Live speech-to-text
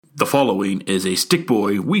The following is a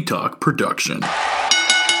Stickboy We Talk production.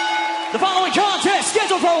 The following contest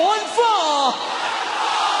scheduled for one fall.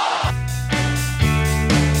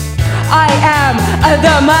 I am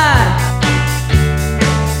the man.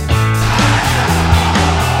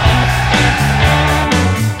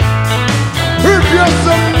 If you're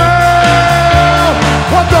some man,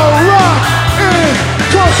 what the rock is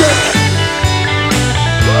talking.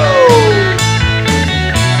 Woo!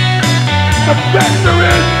 The best there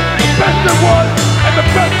is, the best there was, and the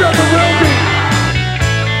best there ever will be.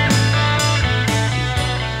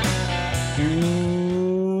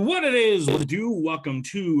 What it is, what to do? Welcome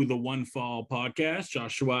to the One Fall podcast.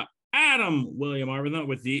 Joshua, Adam, William Arvin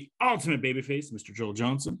with the ultimate babyface, Mr. Joel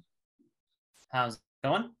Johnson. How's it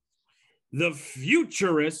going? The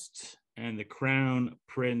futurist and the crown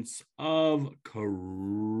prince of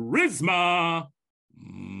charisma,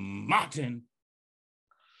 Martin.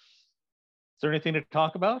 Is there anything to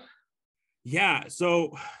talk about? Yeah,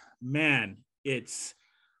 so, man, it's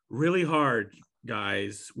really hard,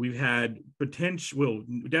 guys. We've had potential, well,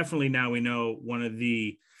 definitely now we know one of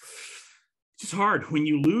the, it's just hard. When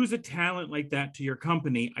you lose a talent like that to your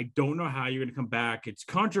company, I don't know how you're going to come back. It's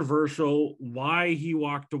controversial why he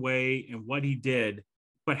walked away and what he did,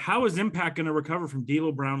 but how is Impact going to recover from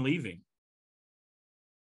D'Lo Brown leaving?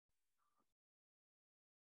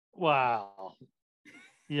 Wow.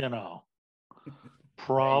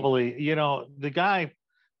 Probably, the guy,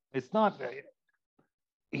 it's not,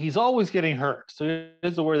 he's always getting hurt. So he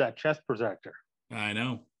has to wear that chest protector. I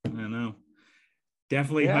know.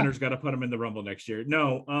 Definitely Hunter's got to put him in the Rumble next year.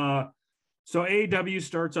 No. So AEW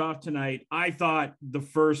starts off tonight. I thought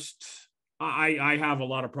I have a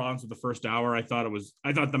lot of problems with the first hour. I thought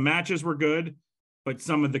the matches were good, but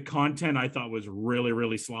some of the content I thought was really,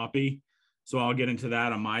 really sloppy. So I'll get into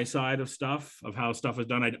that on my side of stuff, of how stuff was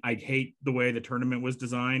done. I hate the way the tournament was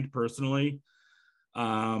designed personally.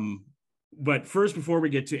 But first, before we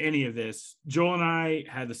get to any of this, Joel and I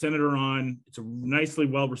had the Senator on. It's a nicely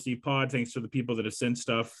well-received pod. Thanks to the people that have sent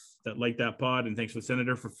stuff that like that pod. And thanks to the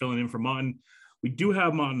Senator for filling in for Martin. We do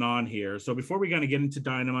have Martin on here. So before we kind of get into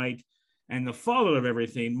Dynamite and the follow of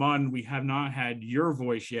everything, Martin, we have not had your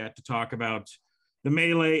voice yet to talk about the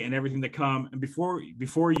Melee and everything to come. And before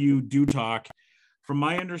you do talk, from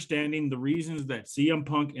my understanding, the reasons that CM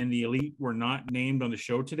Punk and the Elite were not named on the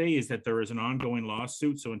show today is that there is an ongoing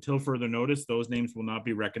lawsuit. So until further notice, those names will not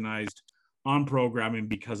be recognized on programming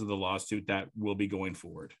because of the lawsuit that will be going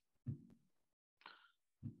forward.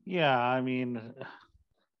 Yeah, I mean,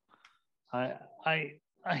 I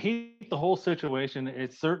hate the whole situation.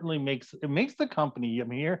 It certainly makes the company. I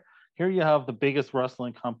mean, here you have the biggest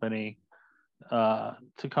wrestling company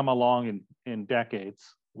to come along in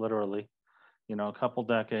decades, literally. A couple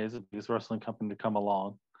decades, the biggest wrestling company to come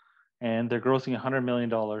along, and they're grossing $100 million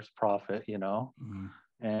profit,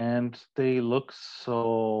 and they look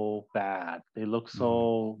so bad. They look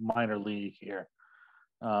so minor league here.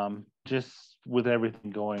 Just with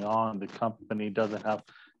everything going on, the company doesn't have,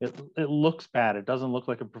 it looks bad. It doesn't look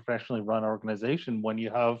like a professionally run organization when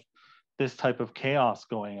you have this type of chaos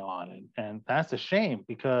going on. And that's a shame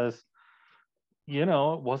because, it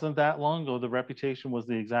wasn't that long ago, the Reputation was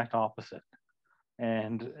the exact opposite.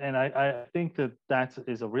 And I think that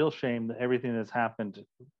is a real shame that everything that's happened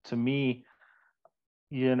to me,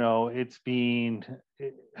 it's been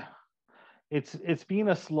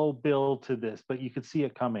a slow build to this, but you could see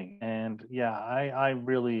it coming. And yeah, I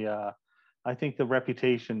really I think the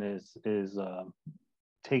Reputation is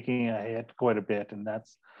taking a hit quite a bit, and that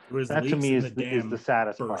to me is the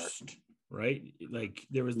saddest part. Right? Like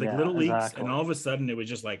there was little leaks, exactly. And all of a sudden it was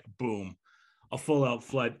just like boom, a full out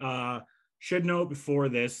flood. Should note before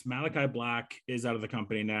this, Malachi Black is out of the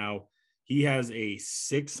company now. He has a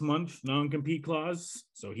 6-month non-compete clause,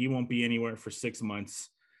 so he won't be anywhere for 6 months.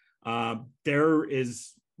 There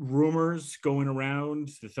is rumors going around.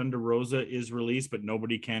 The Thunder Rosa is released, but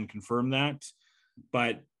nobody can confirm that.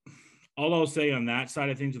 But all I'll say on that side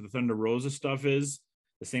of things with the Thunder Rosa stuff is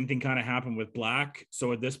the same thing kind of happened with Black.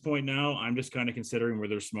 So at this point now, I'm just kind of considering where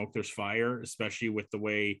there's smoke, there's fire, especially with the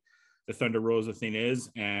way the Thunder Rosa thing is.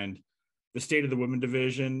 And the state of the women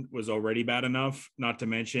division was already bad enough, not to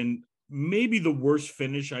mention maybe the worst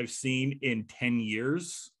finish I've seen in 10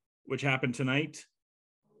 years, which happened tonight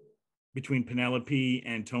between Penelope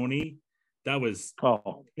and Tony. That was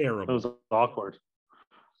terrible. It was awkward.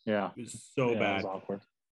 Yeah. It was so bad. It was awkward.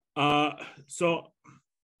 So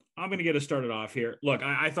I'm going to get us started off here. Look,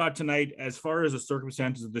 I thought tonight, as far as the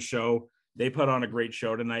circumstances of the show, they put on a great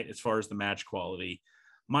show tonight as far as the match quality.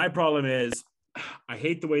 My problem is I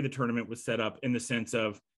hate the way the tournament was set up in the sense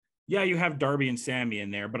of Yeah, you have Darby and Sammy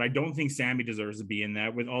in there, but I don't think Sammy deserves to be in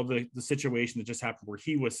that with all the situation that just happened where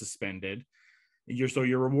he was suspended.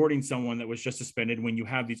 You're rewarding someone that was just suspended when you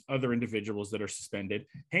have these other individuals that are suspended.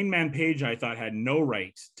 Hangman Page, I thought, had no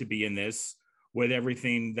right to be in this with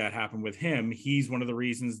everything that happened with him. He's one of the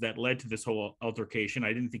reasons that led to this whole altercation.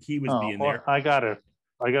 I didn't think he was being there. I gotta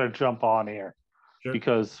jump on here. Sure.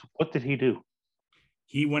 Because what did he do?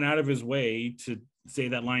 He went out of his way to say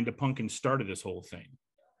that line to Punk and started this whole thing.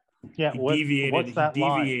 Yeah, what's that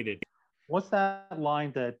line? What's that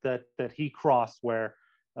line that he crossed where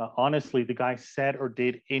honestly the guy said or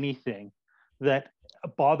did anything that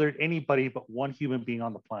bothered anybody but one human being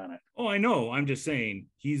on the planet? Oh, I know. I'm just saying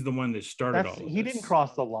he's the one that started all of He this. Didn't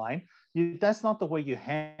cross the line. That's not the way you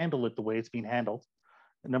handle it the way it's being handled,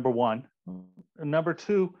 number one. And number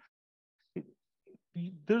two,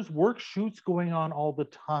 there's work shoots going on all the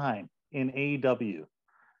time in AEW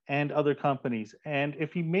and other companies. And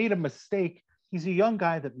if he made a mistake, he's a young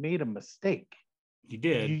guy that made a mistake. He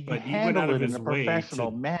did, but he went out of his way in a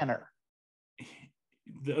professional manner.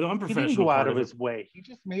 The unprofessional. He didn't go out of his way. He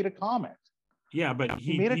just made a comment. Yeah, but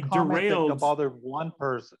he made a comment that bothered one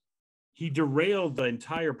person. He derailed the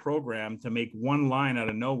entire program to make one line out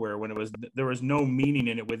of nowhere when there was no meaning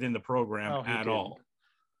in it within the program at all.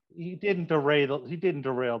 He didn't derail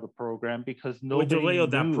the program because nobody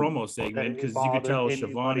derailed that promo segment because you could tell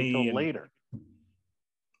Shivani later.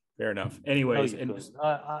 Fair enough. Anyways,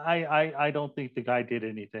 I don't think the guy did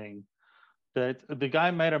anything. That the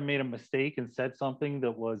guy might have made a mistake and said something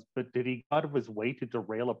but did he go out of his way to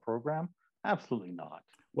derail a program? Absolutely not.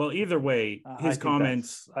 Well, either way, his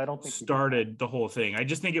comments started the whole thing. I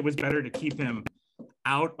just think it was better to keep him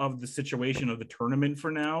out of the situation of the tournament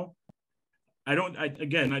for now.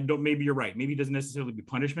 Maybe you're right. Maybe it doesn't necessarily be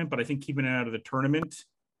punishment, but I think keeping it out of the tournament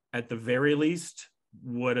at the very least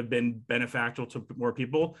would have been beneficial to more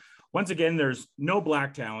people. Once again, there's no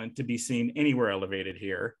black talent to be seen anywhere elevated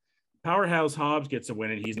here. Powerhouse Hobbs gets a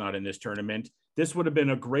win and he's not in this tournament. This would have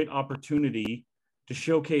been a great opportunity to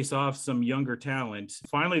showcase off some younger talent.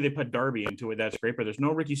 Finally, they put Darby into it. That's great, but there's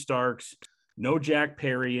no Ricky Starks, no Jack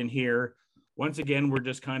Perry in here. Once again, we're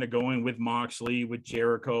just kind of going with Moxley, with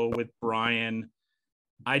Jericho, with Bryan.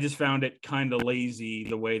 I just found it kind of lazy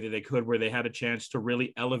the way that they could, where they had a chance to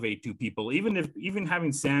really elevate two people. Even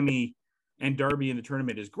having Sammy and Darby in the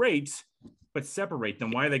tournament is great, but separate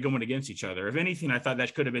them. Why are they going against each other? If anything, I thought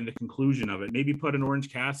that could have been the conclusion of it. Maybe put an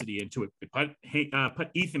Orange Cassidy into it, put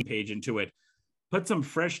Ethan Page into it, put some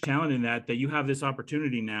fresh talent in that you have this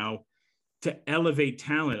opportunity now to elevate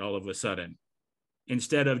talent all of a sudden,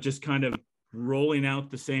 instead of just kind of rolling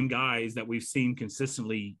out the same guys that we've seen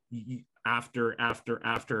consistently after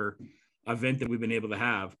event that we've been able to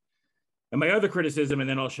have. And my other criticism, and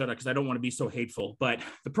then I'll shut up because I don't want to be so hateful, but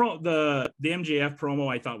the MJF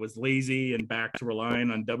promo I thought was lazy and back to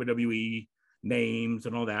relying on WWE names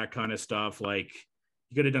and all that kind of stuff. Like,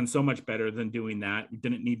 you could have done so much better than doing that. We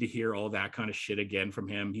didn't need to hear all that kind of shit again from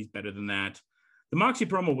him. He's better than that. The Moxie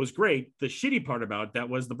promo was great. The shitty part about that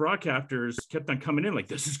was the broadcasters kept on coming in like,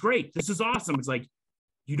 this is great. This is awesome. It's like,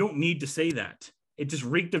 you don't need to say that. It just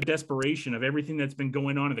reeked of desperation of everything that's been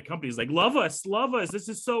going on in the company. It's like, love us. This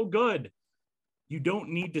is so good. You don't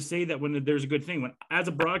need to say that when there's a good thing. When, as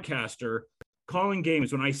a broadcaster calling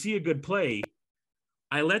games, when I see a good play,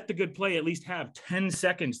 I let the good play at least have 10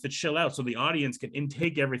 seconds to chill out so the audience can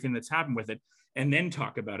intake everything that's happened with it and then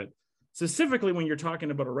talk about it. Specifically, when you're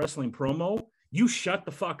talking about a wrestling promo, you shut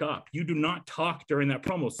the fuck up. You do not talk during that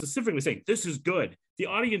promo, specifically saying, this is good. The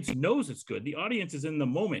audience knows it's good. The audience is in the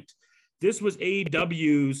moment. This was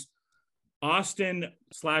AEW's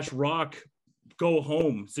Austin/Rock go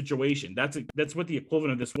home situation. That's what the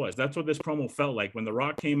equivalent of this was. That's what this promo felt like when The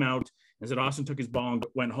Rock came out and said Austin took his ball and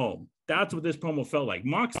went home. That's what this promo felt like.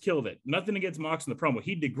 Mox killed it. Nothing against Mox in the promo.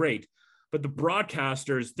 He did great. But the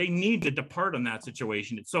broadcasters, they need to depart on that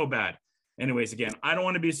situation. It's so bad. Anyways, again, I don't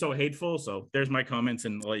want to be so hateful. So there's my comments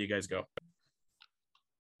and I'll let you guys go.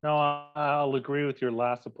 No, I'll agree with your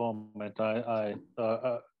last opponent. I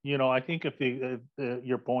think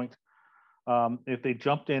your point, if they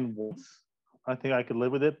jumped in once, I think I could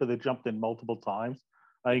live with it, but they jumped in multiple times.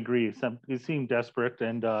 I agree. It seemed desperate,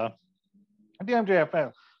 and the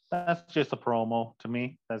MJF, that's just a promo to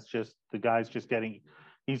me. That's just the guy's just getting.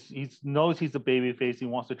 He knows he's a babyface. He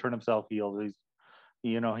wants to turn himself heel.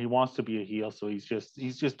 He wants to be a heel, so he's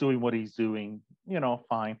just doing what he's doing.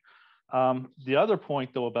 Fine. The other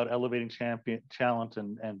point though about elevating champion talent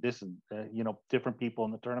and this and different people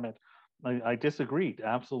in the tournament, I disagreed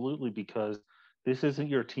absolutely, because this isn't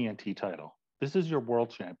your TNT title. This is your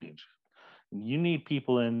world championship. You need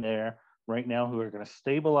people in there right now who are going to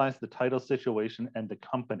stabilize the title situation and the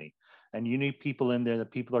company. And you need people in there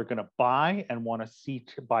that people are going to buy and want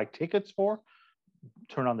to buy tickets for,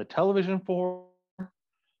 turn on the television for,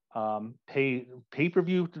 pay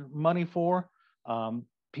pay-per-view money for,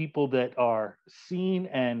 people that are seen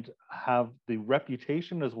and have the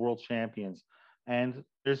reputation as world champions. And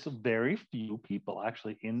there's very few people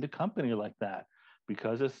actually in the company like that,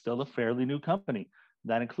 because it's still a fairly new company.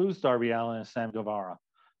 That includes Darby Allin and Sam Guevara.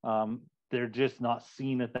 They're just not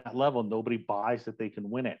seen at that level. Nobody buys that they can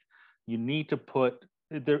win it. You need to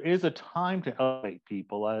there is a time to elevate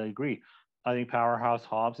people. I agree. I think Powerhouse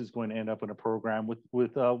Hobbs is going to end up in a program with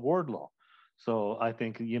Wardlow. So I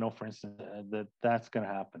think, for instance, that's going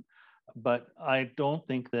to happen. But I don't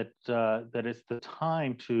think that it's the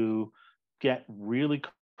time to get really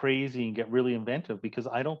crazy and get really inventive, because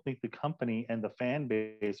I don't think the company and the fan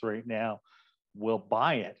base right now will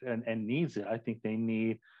buy it and needs it. I think they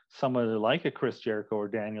need someone like a Chris Jericho or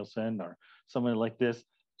Danielson or someone like this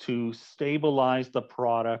to stabilize the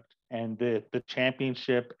product and the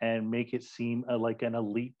championship and make it seem like an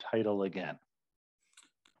elite title again.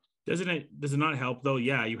 Does it not help though?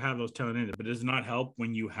 Yeah, you have those talent in it, but does it not help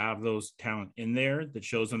when you have those talent in there that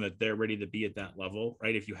shows them that they're ready to be at that level,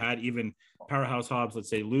 right? If you had even Powerhouse Hobbs, let's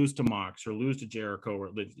say, lose to Mox or lose to Jericho, or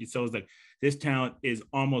it shows like this talent is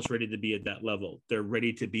almost ready to be at that level. They're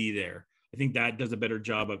ready to be there. I think that does a better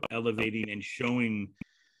job of elevating and showing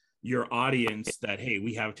your audience that, hey,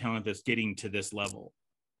 we have talent that's getting to this level.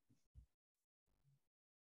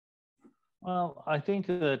 Well, I think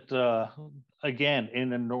that, again,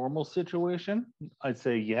 in a normal situation, I'd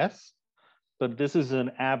say yes, but this is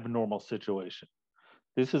an abnormal situation.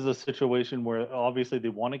 This is a situation where obviously they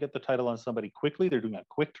want to get the title on somebody quickly. They're doing a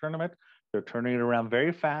quick tournament. They're turning it around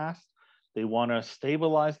very fast. They want to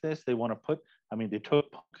stabilize this. They want to they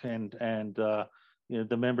took Punk and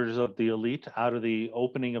the members of the Elite out of the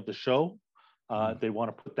opening of the show. They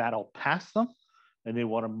want to put that all past them, and they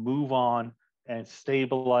want to move on and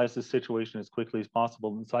stabilize the situation as quickly as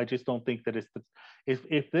possible. And so I just don't think that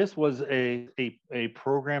if this was a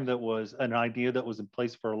program that was an idea that was in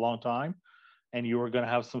place for a long time, and you were going to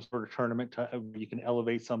have some sort of tournament you can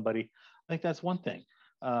elevate somebody, I think that's one thing.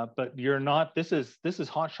 But you're not. This is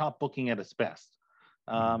hot shot booking at its best,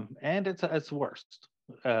 and it's worst.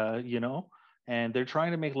 And they're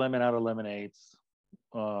trying to make lemon out of lemonades,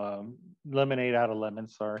 lemonade out of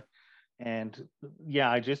lemons. Sorry. And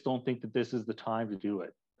yeah, I just don't think that this is the time to do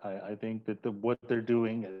it. I think that what they're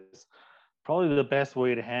doing is probably the best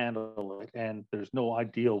way to handle it, and there's no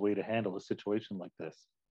ideal way to handle a situation like this.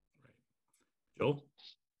 Joe?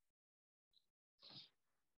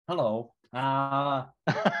 Hello.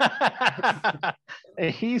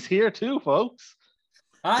 He's here too, folks.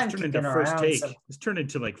 Let's turn into first take. Let's turn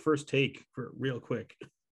into like first take for real quick.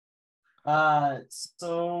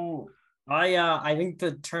 So I think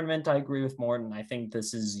the tournament, I agree with Morton. I think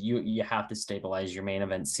this is you have to stabilize your main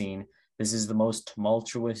event scene. This is the most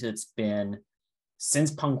tumultuous it's been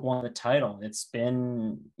since Punk won the title. It's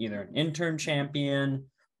been either an interim champion,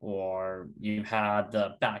 or you had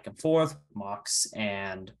the back and forth, Mox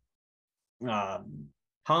and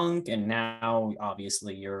Punk, and now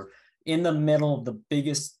obviously you're in the middle of the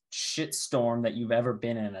biggest shitstorm that you've ever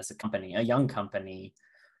been in as a company, a young company.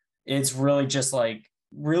 It's really just like,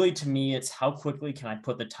 really to me, it's how quickly can I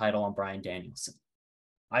put the title on Bryan Danielson?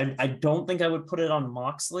 I don't think I would put it on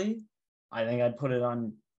Moxley. I think I'd put it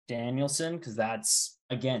on Danielson, because that's,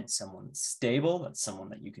 again, someone stable. That's someone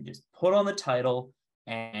that you can just put on the title,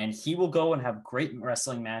 and he will go and have great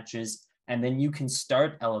wrestling matches, and then you can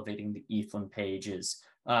start elevating the Ethan Pages.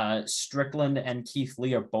 Strickland and Keith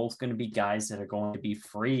Lee are both going to be guys that are going to be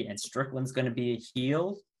free, and Strickland's going to be a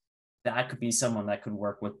heel. That could be someone that could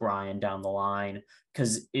work with Bryan down the line,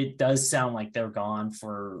 because it does sound like they're gone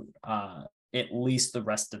for at least the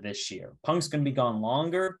rest of this year. Punk's going to be gone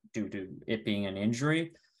longer due to it being an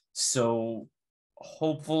injury. So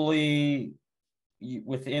hopefully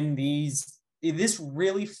within this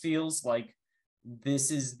really feels like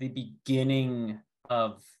this is the beginning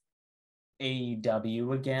of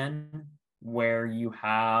AEW again, where you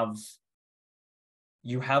have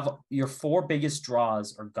your four biggest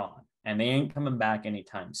draws are gone, and they ain't coming back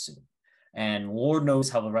anytime soon. And Lord knows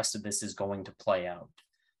how the rest of this is going to play out.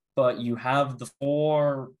 But you have the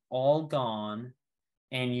four all gone,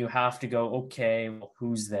 and you have to go, okay, well,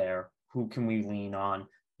 who's there? Who can we lean on?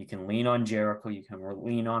 You can lean on Jericho, you can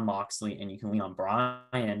lean on Moxley, and you can lean on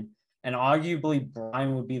Bryan. And arguably,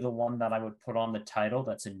 Bryan would be the one that I would put on the title.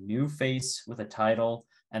 That's a new face with a title.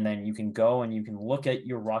 And then you can go and you can look at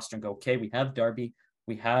your roster and go, okay, we have Darby,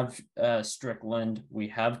 we have Strickland, we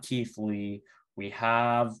have Keith Lee, we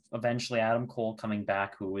have eventually Adam Cole coming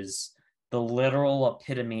back, who is the literal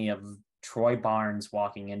epitome of Troy Barnes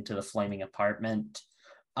walking into the flaming apartment.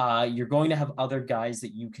 You're going to have other guys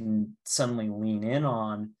that you can suddenly lean in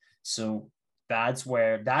on. So that's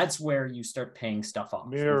where you start paying stuff off.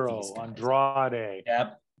 Miro, Andrade,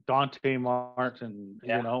 yep, Dante Martin.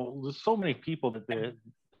 Yep. You know, there's so many people that they.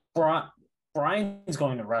 Brian's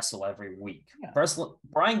going to wrestle every week. Yeah.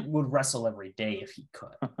 Brian would wrestle every day if he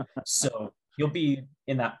could. So he'll be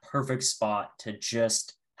in that perfect spot to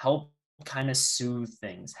just help kind of soothe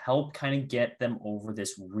things, help kind of get them over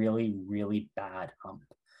this really, really bad hump.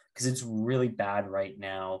 Because it's really bad right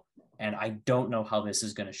now. And I don't know how this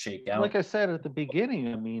is going to shake out. Like I said at the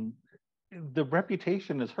beginning, I mean, the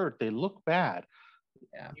reputation is hurt. They look bad.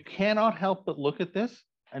 Yeah. You cannot help but look at this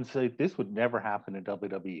and say, this would never happen in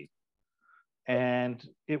WWE. And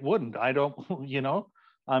it wouldn't. I don't, you know,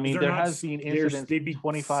 I mean, there has been incidents they'd be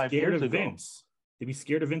 25 years ago. Vince. They'd be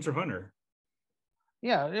scared of Vince or Hunter.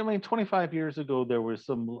 Yeah. I mean, 25 years ago, there was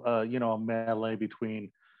some, you know, a melee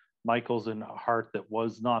between Michaels and Hart that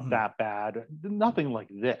was not that bad. Nothing like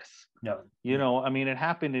this. No. You know, I mean, it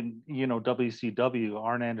happened in, you know, WCW,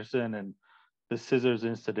 Arn Anderson and the scissors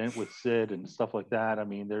incident with Sid and stuff like that. I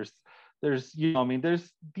mean, there's, you know, I mean, there's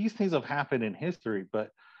these things have happened in history,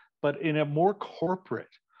 but in a more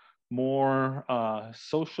corporate, more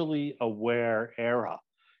socially aware era,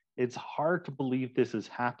 it's hard to believe this is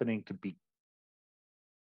happening to be.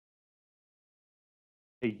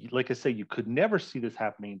 Like I say, you could never see this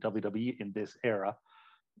happening in WWE in this era.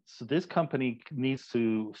 So this company needs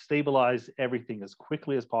to stabilize everything as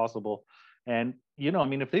quickly as possible. And, you know, I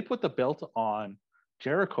mean, if they put the belt on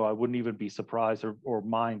Jericho, I wouldn't even be surprised or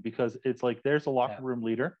mind, because it's like there's a locker room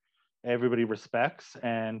leader everybody respects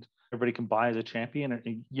and everybody can buy as a champion.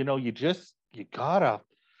 And you know, you gotta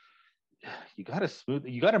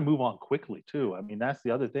move on quickly too. I mean, that's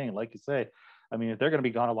the other thing. Like you say, I mean, if they're going to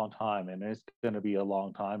be gone a long time, and it's going to be a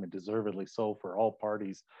long time, and deservedly so for all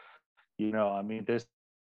parties, you know, I mean, there's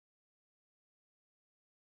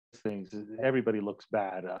things, everybody looks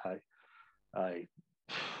bad.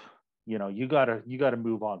 You know, you gotta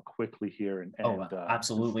move on quickly here and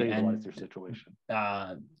absolutely stabilize their situation.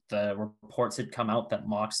 The reports had come out that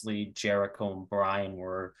Moxley, Jericho, and Bryan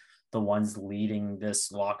were the ones leading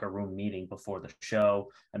this locker room meeting before the show,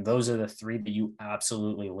 and those are the three that you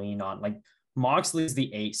absolutely lean on. Like, Moxley's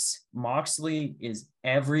the ace. Moxley is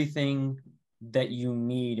everything that you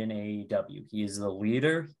need in AEW. He is the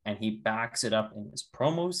leader, and he backs it up in his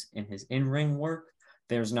promos, in his in-ring work.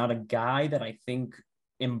 There's not a guy that I think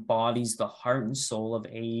embodies the heart and soul of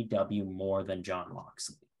AEW more than Jon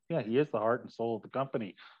Moxley. Yeah, he is the heart and soul of the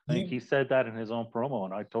company. I think he said that in his own promo,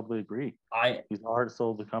 and I totally agree. He's the heart and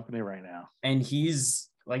soul of the company right now. And he's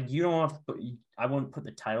like, you don't have to I wouldn't put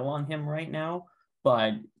the title on him right now,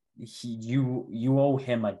 but you owe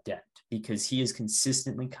him a debt, because he has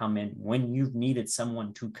consistently come in when you've needed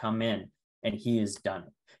someone to come in, and he has done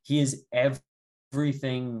it. He is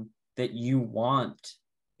everything that you want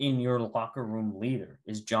in your locker room leader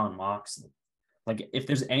is Jon Moxley. Like, if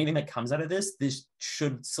there's anything that comes out of this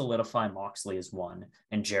should solidify Moxley as one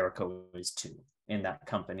and Jericho as two in that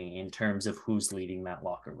company in terms of who's leading that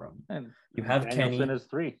locker room. And you have Danielson Kenny is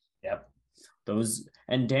 3. Yep.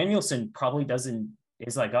 And Danielson probably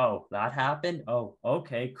it's like, oh, that happened. Oh,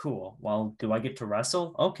 okay, cool. Well, do I get to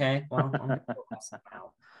wrestle? Okay. Well, I'm gonna go wrestle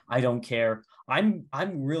now. I don't care. I'm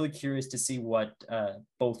really curious to see what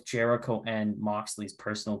both Jericho and Moxley's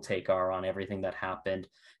personal take are on everything that happened.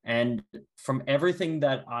 And from everything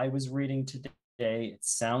that I was reading today, it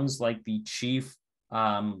sounds like the chief,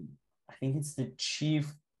 I think it's the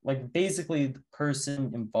chief, like basically the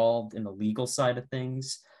person involved in the legal side of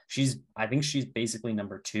things. I think she's basically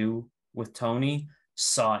number 2 with Tony,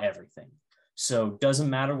 saw everything. So doesn't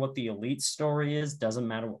matter what the Elite story is, doesn't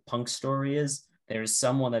matter what Punk's story is. There's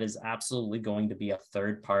someone that is absolutely going to be a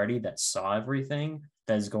third party that saw everything,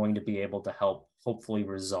 that is going to be able to help hopefully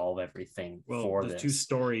resolve everything for this. The two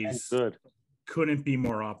stories couldn't be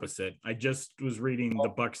more opposite. I just was reading the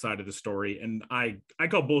Buck side of the story, and I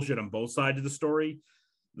call bullshit on both sides of the story.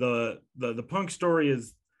 The Punk story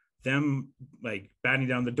is them like batting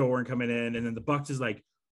down the door and coming in, and then the Bucks is like,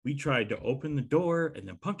 we tried to open the door and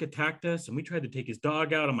then Punk attacked us and we tried to take his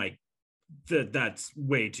dog out. I'm like, that's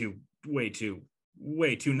way too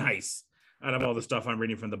nice out of all the stuff I'm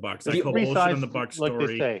reading from the Bucks. I call bullshit on the Bucks story. Like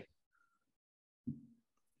they say,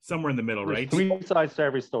 somewhere in the middle, right? 3 sides to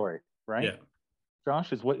every story, right? Yeah.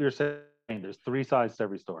 Josh, is what you're saying. There's 3 sides to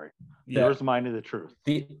every story. Yeah. Yours, mine, and the truth.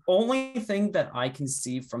 The only thing that I can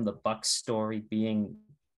see from the Bucks story being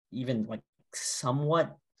even like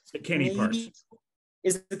somewhat the Kenny part.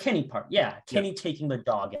 is the Kenny part. Yeah, Kenny taking the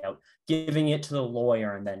dog out, giving it to the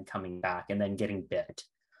lawyer, and then coming back and then getting bit,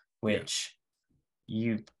 which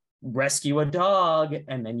you rescue a dog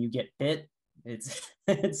and then you get bit. It's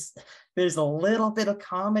there's a little bit of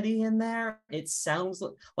comedy in there. It sounds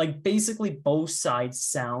like basically both sides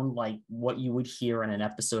sound like what you would hear in an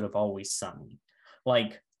episode of Always Sunny.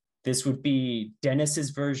 Like this would be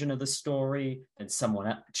Dennis's version of the story and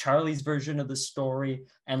Charlie's version of the story.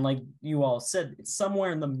 And like you all said, it's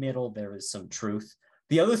somewhere in the middle, there is some truth.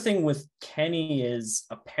 The other thing with Kenny is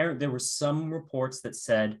apparent there were some reports that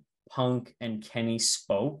said Punk and Kenny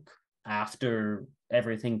spoke after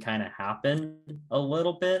everything kind of happened a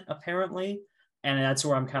little bit, apparently. And that's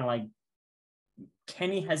where I'm kind of like,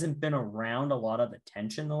 Kenny hasn't been around a lot of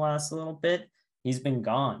attention the last little bit. He's been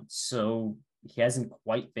gone. So he hasn't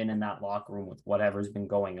quite been in that locker room with whatever's been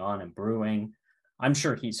going on and brewing. I'm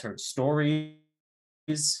sure he's heard stories.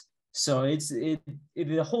 So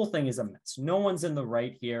the whole thing is a mess. No one's in the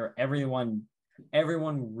right here. Everyone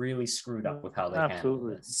really screwed up with how they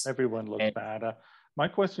handled this. Everyone looks bad. My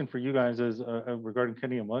question for you guys is regarding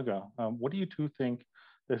Kenny Omega. What do you two think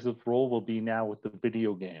his role will be now with the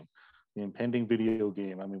video game, the impending video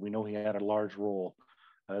game? I mean, we know he had a large role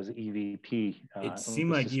as EVP. It seemed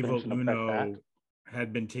like Evil Uno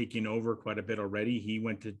had been taking over quite a bit already. He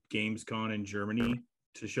went to Gamescom in Germany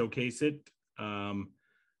to showcase it.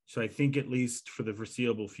 So I think at least for the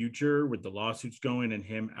foreseeable future, with the lawsuits going and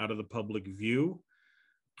him out of the public view,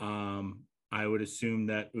 I would assume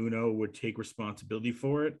that Uno would take responsibility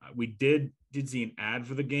for it. We did see an ad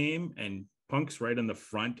for the game, and Punk's right on the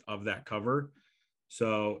front of that cover.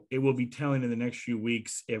 So it will be telling in the next few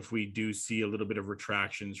weeks if we do see a little bit of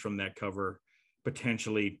retractions from that cover,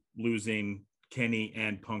 potentially losing Kenny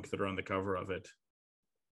and Punk that are on the cover of it.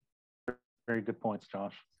 Very good points,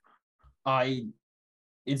 Josh.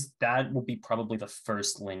 That will be probably the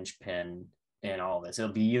first linchpin in all this.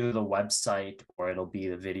 It'll be either the website or it'll be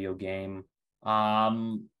the video game. I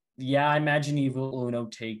imagine Evil Uno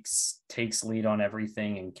takes lead on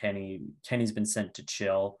everything, and Kenny's been sent to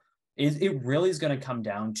chill. It really is going to come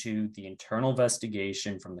down to the internal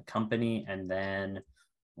investigation from the company, and then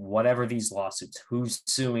whatever these lawsuits, who's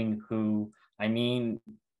suing who. I mean,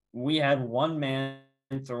 we had one man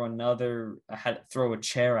throw a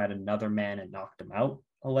chair at another man and knocked him out,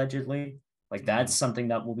 allegedly. Like that's something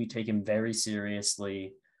that will be taken very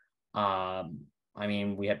seriously. I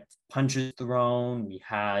mean, we had punches thrown, we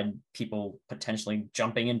had people potentially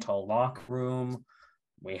jumping into a locker room,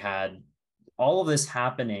 we had all of this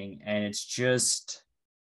happening, and it's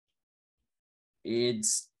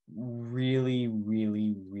really,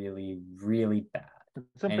 really, really, really bad.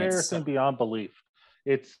 It's embarrassing beyond belief.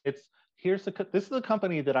 This is the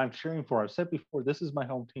company that I'm cheering for. I've said before, this is my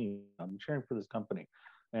home team. I'm cheering for this company,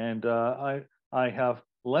 and I have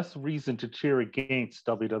less reason to cheer against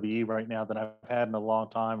WWE right now than I've had in a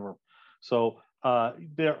long time.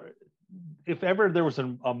 If ever there was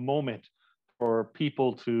a moment for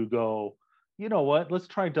people to go, you know what, let's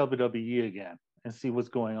try WWE again and see what's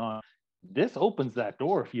going on, this opens that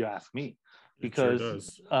door, if you ask me.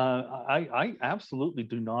 Because sure I absolutely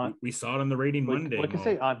do not. We saw it on the rating Monday. Like I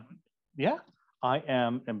say, I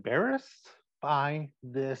am embarrassed by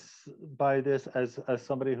this as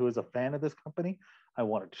somebody who is a fan of this company. I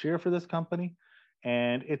want to cheer for this company,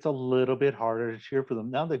 and it's a little bit harder to cheer for them.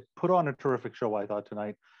 Now they put on a terrific show, I thought,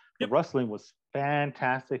 tonight. The wrestling was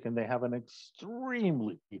fantastic, and they have an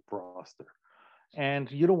extremely deep roster. And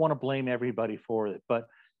you don't want to blame everybody for it, but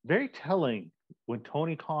very telling when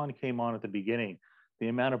Tony Khan came on at the beginning, the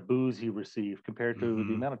amount of boos he received compared to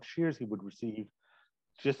the amount of cheers he would receive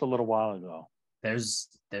just a little while ago. There's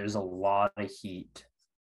a lot of heat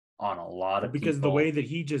on a lot of because people. The way that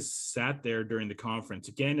he just sat there during the conference,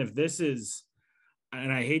 again, if this is,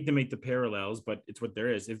 and I hate to make the parallels, but it's what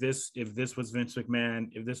there is. If this was Vince McMahon,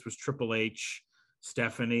 if this was Triple H,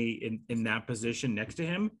 Stephanie in that position next to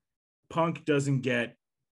him, Punk doesn't get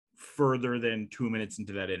further than 2 minutes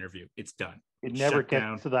into that interview. It's done. It never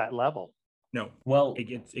gets to that level. No. Well,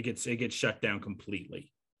 it gets shut down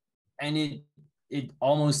completely. And it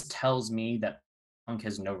almost tells me that Punk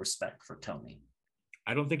has no respect for Tony.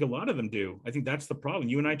 I don't think a lot of them do. I think that's the problem.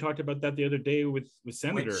 You and I talked about that the other day with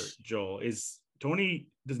Senator Joel, is Tony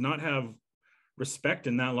does not have respect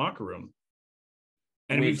in that locker room.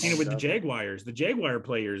 And we've seen it with the Jaguars. The Jaguar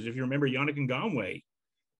players, if you remember, Yannick Ngakoue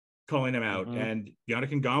calling him out. And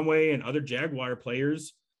Yannick Ngakoue and other Jaguar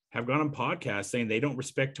players have gone on podcasts saying they don't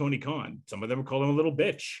respect Tony Khan. Some of them call him a little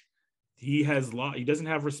bitch. He doesn't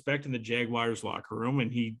have respect in the Jaguars locker room,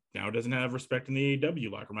 and he now doesn't have respect in the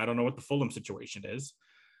AEW locker room. I don't know what the Fulham situation is.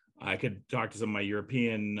 I could talk to some of my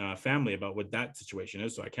European family about what that situation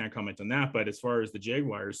is, so I can't comment on that. But as far as the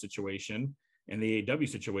Jaguars situation and the AEW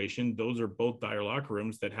situation, those are both dire locker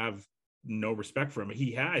rooms that have no respect for him.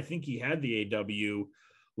 I think he had the AEW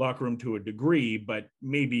locker room to a degree, but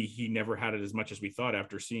maybe he never had it as much as we thought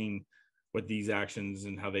after seeing what these actions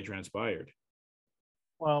and how they transpired.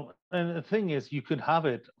 Well, and the thing is, you could have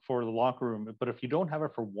it for the locker room, but if you don't have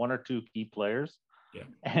it for one or two key players, yeah,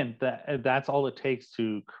 and that's all it takes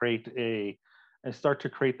to start to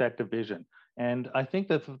create that division. And I think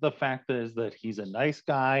that the fact is that he's a nice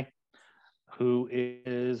guy who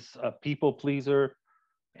is a people pleaser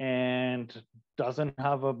and doesn't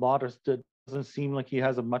seem like he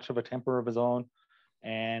has much of a temper of his own,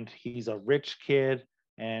 and he's a rich kid,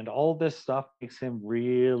 and all this stuff makes him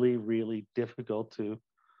really, really difficult to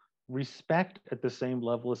respect at the same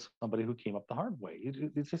level as somebody who came up the hard way.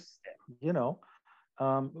 It's just,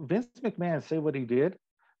 Vince McMahon, say what he did,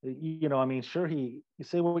 sure, you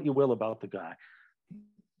say what you will about the guy,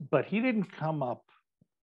 but he didn't come up,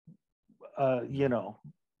 in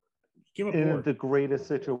the greatest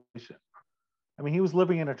situation. I mean, he was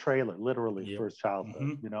living in a trailer, literally, for his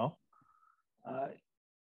childhood,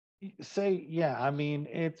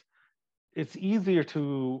 it's easier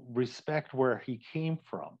to respect where he came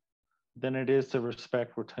from than it is to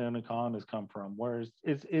respect where Tony Khan has come from. Whereas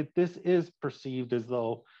this is perceived as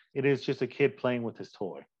though it is just a kid playing with his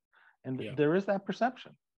toy. And there is that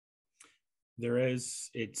perception. There is.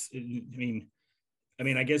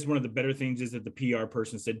 I guess one of the better things is that the PR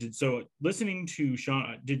person said, so listening to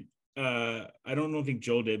Sean, I don't think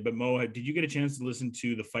Joel did, but Mo, did you get a chance to listen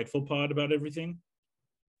to the Fightful pod about everything?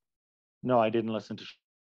 No, I didn't listen to.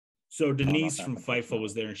 So Denise from Fightful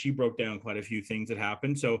was there, and she broke down quite a few things that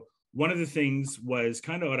happened. So one of the things was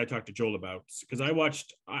kind of what I talked to Joel about, because I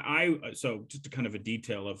watched, so just a kind of a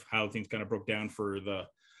detail of how things kind of broke down for the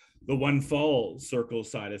One Fall Circle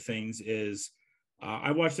side of things is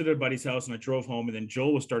I watched it at a buddy's house and I drove home, and then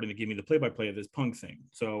Joel was starting to give me the play-by-play of this Punk thing.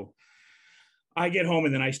 So I get home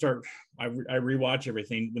and then I rewatch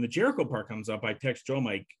everything. When the Jericho part comes up, I text Joel,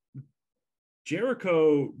 Mike,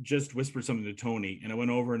 Jericho just whispered something to Tony, and I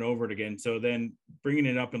went over and over it again. So then bringing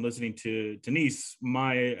it up and listening to Denise,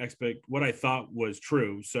 what I thought was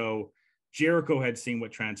true. So Jericho had seen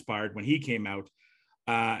what transpired when he came out.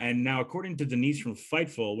 And now, according to Denise from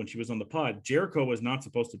Fightful, when she was on the pod, Jericho was not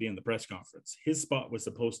supposed to be in the press conference. His spot was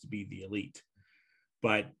supposed to be the Elite.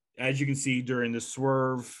 But as you can see during the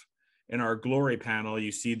Swerve in our Glory panel,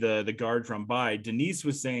 you see the guards run by. Denise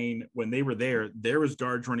was saying when they were there was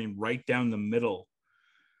guards running right down the middle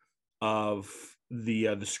of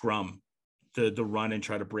the scrum to run and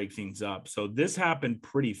try to break things up. So this happened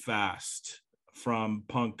pretty fast from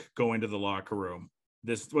Punk going to the locker room.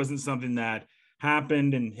 This wasn't something that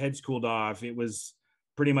happened and heads cooled off. It was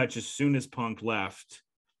pretty much as soon as Punk left,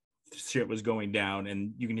 shit was going down,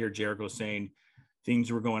 and you can hear Jericho saying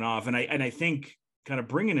things were going off. And I think kind of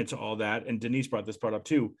bringing it to all that, and Denise brought this part up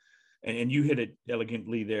too, and you hit it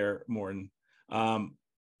elegantly there, Morton.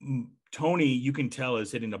 Tony, you can tell,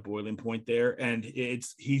 is hitting a boiling point there, and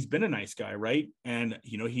he's been a nice guy, right? And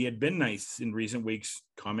he had been nice in recent weeks,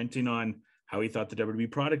 commenting on how he thought the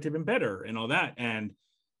WWE product had been better and all that. And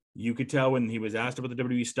you could tell when he was asked about the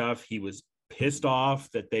WWE stuff, he was pissed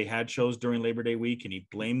off that they had shows during Labor Day week, and he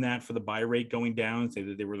blamed that for the buy rate going down, say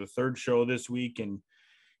that they were the third show this week, and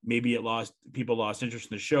maybe people lost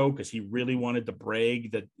interest in the show because he really wanted to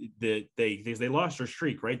brag that they lost their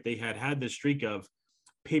streak, right? They had this streak of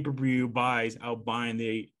pay-per-view buys out buying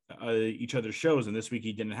each other's shows, and this week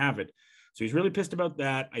he didn't have it. So he's really pissed about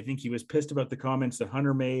that. I think he was pissed about the comments that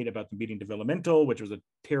Hunter made about them beating developmental, which was a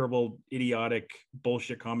terrible, idiotic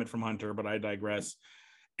bullshit comment from Hunter, but I digress.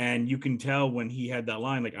 And you can tell when he had that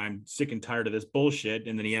line, like, I'm sick and tired of this bullshit.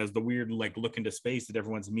 And then he has the weird, like, look into space that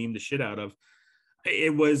everyone's memed the shit out of.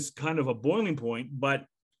 It was kind of a boiling point. But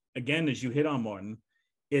again, as you hit on, Martin,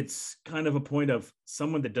 it's kind of a point of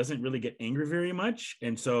someone that doesn't really get angry very much.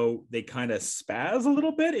 And so they kind of spaz a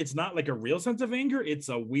little bit. It's not like a real sense of anger. It's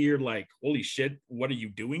a weird, like, holy shit, what are you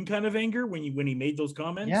doing kind of anger when he made those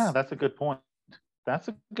comments. Yeah, that's a good point. That's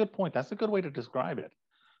a good point. That's a good way to describe it.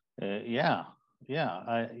 I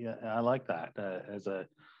like that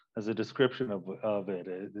as a description of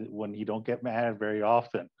it. When you don't get mad very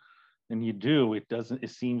often, and you do, it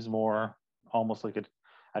seems more almost like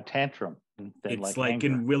a tantrum. It's like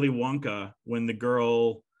in Willy Wonka when the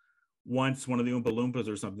girl wants one of the Oompa Loompas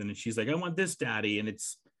or something, and she's like, I want this, daddy. And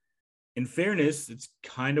it's, in fairness, it's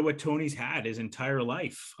kind of what Tony's had his entire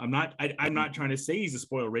life. I'm not trying to say he's a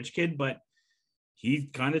spoiled rich kid, but he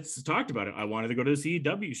kind of talked about it. I wanted to go to the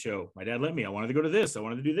CEW show. My dad let me. I wanted to go to this. I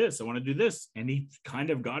wanted to do this. I wanted to do this. And he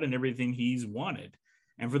kind of gotten everything he's wanted.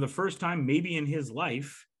 And for the first time, maybe in his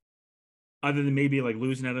life, other than maybe like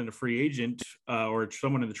losing out on a free agent or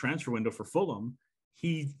someone in the transfer window for Fulham,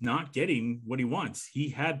 he's not getting what he wants. He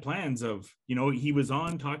had plans of, he was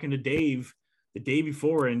on talking to Dave the day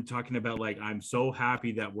before and talking about like, I'm so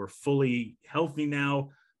happy that we're fully healthy now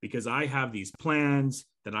because I have these plans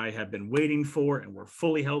that I have been waiting for and we're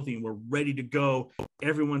fully healthy and we're ready to go.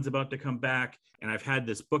 Everyone's about to come back. And I've had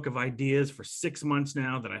this book of ideas for 6 months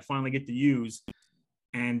now that I finally get to use.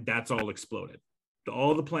 And that's all exploded.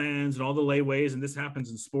 All the plans and all the layways, and this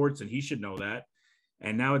happens in sports and he should know that.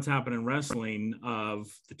 And now it's happened in wrestling of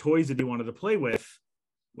the toys that he wanted to play with.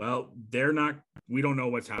 Well, we don't know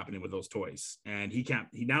what's happening with those toys. And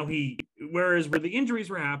whereas where the injuries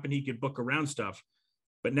were happening, he could book around stuff.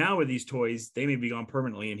 But now with these toys, they may be gone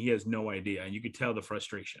permanently and he has no idea. And you could tell the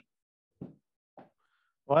frustration.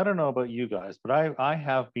 Well, I don't know about you guys, but I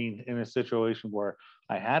have been in a situation where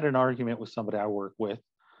I had an argument with somebody I work with.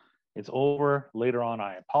 It's over. Later on,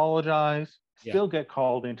 I apologize, still get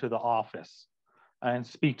called into the office and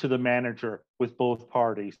speak to the manager with both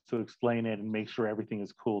parties to explain it and make sure everything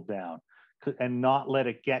is cooled down and not let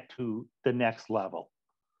it get to the next level.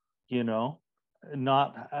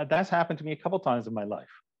 That's happened to me a couple times in my life,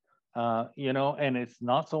 and it's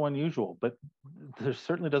not so unusual, but there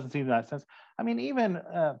certainly doesn't seem that sense. I mean, even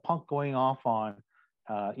Punk going off on,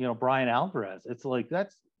 Brian Alvarez, it's like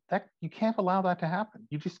that you can't allow that to happen.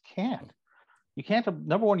 You just can't. You can't.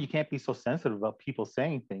 Number one, you can't be so sensitive about people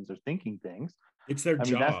saying things or thinking things. It's their job. I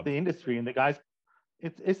mean, that's the industry, and the guys.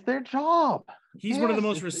 It's their job. He's one of the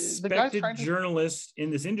most respected journalists in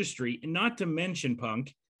this industry, and not to mention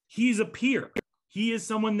Punk, he's a peer. He is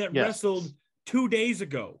someone that wrestled 2 days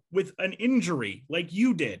ago with an injury like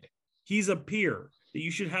you did. He's a peer that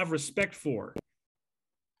you should have respect for.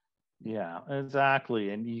 Yeah, exactly.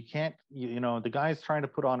 And you can't, the guy's trying to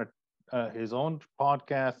put on his own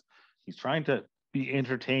podcast. He's trying to be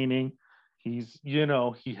entertaining. He's, he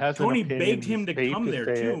has Tony begged him to come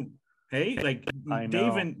there too. Hey, like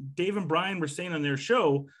Dave and Brian were saying on their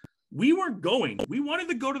show, we weren't going. We wanted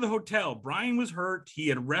to go to the hotel. Brian was hurt. He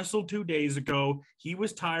had wrestled 2 days ago. He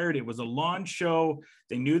was tired. It was a launch show.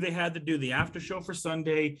 They knew they had to do the after show for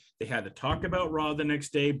Sunday. They had to talk about Raw the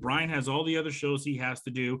next day. Brian has all the other shows he has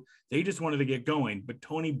to do. They just wanted to get going, but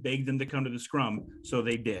Tony begged them to come to the scrum, so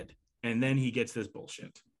they did. And then he gets this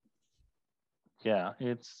bullshit. Yeah,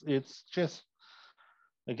 it's just,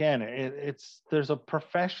 again, there's a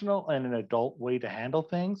professional and an adult way to handle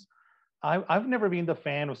things. I've never been the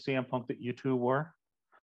fan of CM Punk that you two were.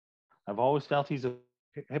 I've always felt he's a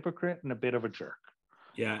hypocrite and a bit of a jerk.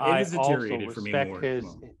 Yeah, it has deteriorated for me more.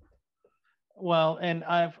 And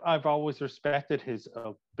I've always respected his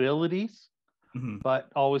abilities, but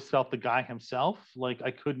always felt the guy himself, like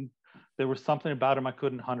there was something about him I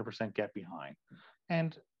couldn't 100% get behind.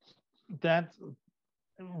 And that's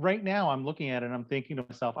right now I'm looking at it and I'm thinking to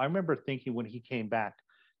myself, I remember thinking when he came back,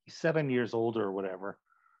 he's 7 years older or whatever.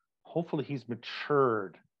 Hopefully he's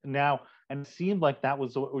matured now. And it seemed like that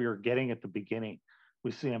was what we were getting at the beginning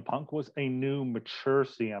with CM Punk, was a new, mature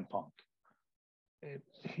CM Punk.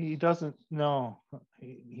 He doesn't know.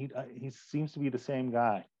 He seems to be the same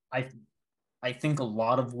guy. I think a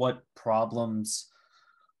lot of what problems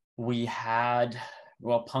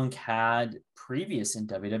Punk had previous in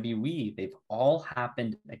WWE, they've all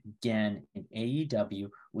happened again in AEW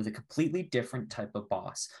with a completely different type of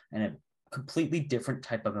boss and a completely different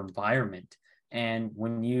type of environment. And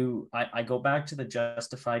when I go back to the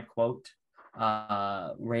Justified quote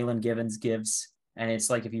Raylan Givens gives, and it's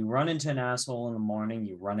like, if you run into an asshole in the morning,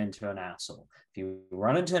 you run into an asshole. If you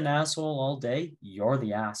run into an asshole all day, you're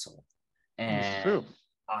the asshole. And it's true.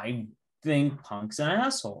 I think Punk's an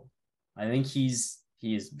asshole. I think he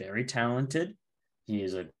is very talented. He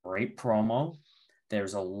is a great promo.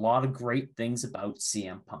 There's a lot of great things about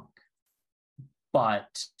CM Punk.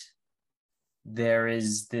 But there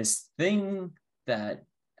is this thing that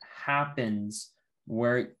happens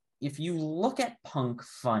where if you look at Punk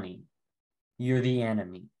funny, you're the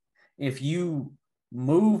enemy. If you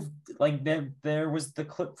move, like there was the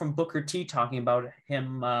clip from Booker T talking about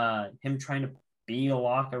him trying to be a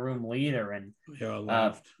locker room leader, and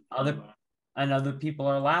other people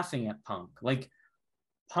are laughing at Punk. Like,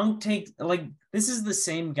 Punk this is the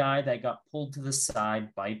same guy that got pulled to the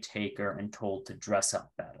side by Taker and told to dress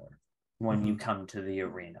up better when you come to the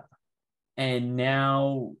arena. And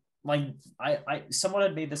now, like, someone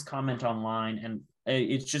had made this comment online, and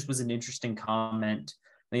it just was an interesting comment.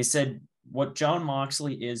 They said, what Jon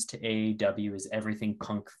Moxley is to AEW is everything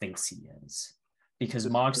Punk thinks he is. because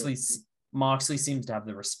Moxley seems to have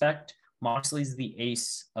the respect. Moxley's the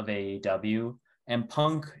ace of AEW, and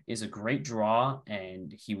Punk is a great draw,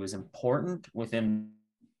 and he was important within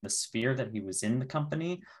the sphere that he was in the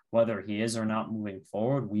company. Whether he is or not moving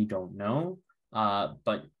forward, we don't know.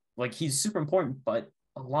 But like, he's super important. But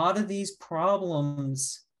a lot of these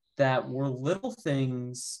problems that were little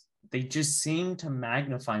things, they just seem to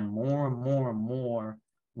magnify more and more and more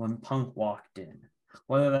when Punk walked in.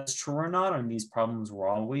 Whether that's true or not, and these problems were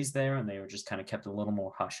always there and they were just kind of kept a little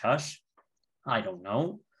more hush-hush, I don't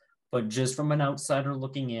know. But just from an outsider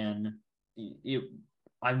looking in,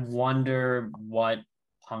 I wonder what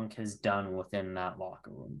Punk has done within that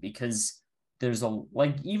locker room, because there's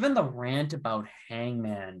even the rant about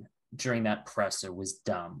Hangman during that presser was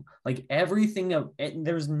dumb. Like, everything,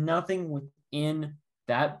 there's nothing within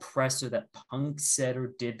that presser that Punk said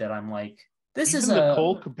or did that I'm like, this Even is the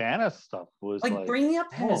Cole Cabana stuff was like bringing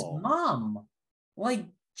up his mom. Like,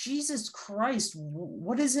 Jesus Christ,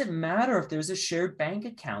 what does it matter if there's a shared bank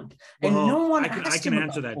account? And no one I can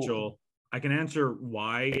answer that, Joel. I can answer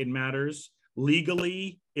why it matters.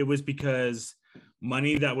 Legally, it was because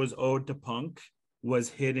money that was owed to Punk was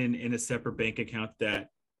hidden in a separate bank account that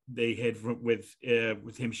they hid with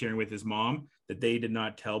him sharing with his mom, that they did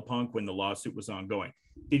not tell Punk when the lawsuit was ongoing.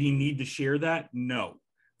 Did he need to share that? No.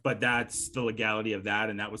 But that's the legality of that,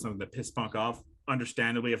 and that was something that pissed Punk off.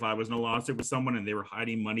 Understandably, if I was in a lawsuit with someone and they were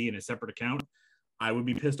hiding money in a separate account, I would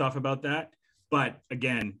be pissed off about that. But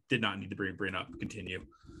again, did not need to bring up. Continue.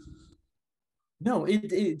 No,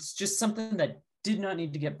 it's just something that did not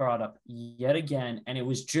need to get brought up yet again. And it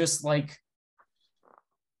was just like,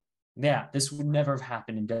 yeah, this would never have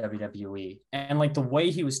happened in WWE. And like the way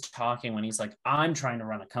he was talking when he's like, I'm trying to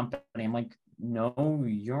run a company. I'm like, no,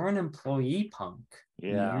 you're an employee, Punk.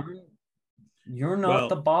 Yeah. You're not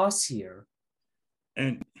the boss here.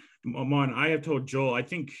 And Amon, I have told Joel, I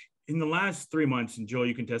think in the last 3 months, and Joel,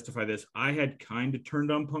 you can testify this, I had kind of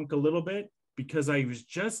turned on Punk a little bit because I was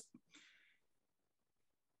just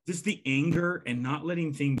the anger and not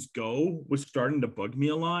letting things go was starting to bug me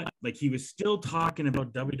a lot. Like, he was still talking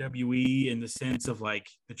about WWE in the sense of like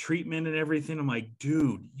the treatment and everything. I'm like,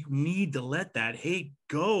 dude, you need to let that hate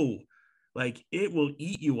go. Like, it will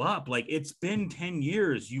eat you up. Like, it's been 10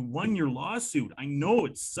 years. You won your lawsuit. I know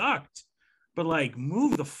it sucked, but like,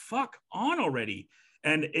 move the fuck on already.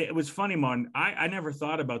 And it was funny, Mon. I never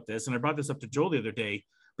thought about this. And I brought this up to Joel the other day,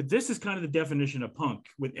 but this is kind of the definition of Punk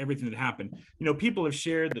with everything that happened. You know, people have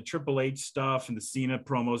shared the Triple H stuff and the Cena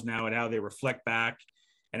promos now and how they reflect back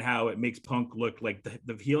and how it makes Punk look like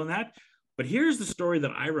the heel in that. But here's the story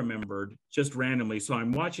that I remembered just randomly. So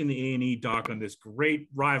I'm watching the A&E doc on this great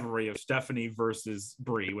rivalry of Stephanie versus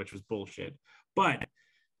Brie, which was bullshit. But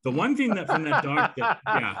the one thing that from that doc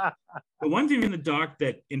the one thing in the doc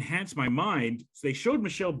that enhanced my mind is they showed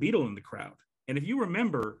Michelle Beadle in the crowd. And if you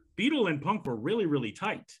remember, Beadle and Punk were really, really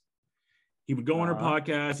tight. He would go on her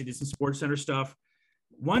podcast. He did some Sports Center stuff.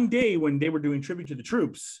 One day when they were doing Tribute to the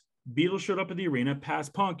Troops, Beadle showed up at the arena,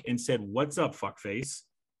 passed Punk, and said, "What's up, fuckface?"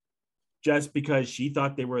 Just because she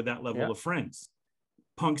thought they were that level of friends.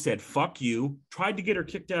 Punk said, "Fuck you," tried to get her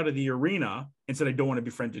kicked out of the arena, and said, "I don't want to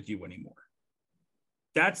be friends with you anymore."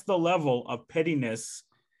 That's the level of pettiness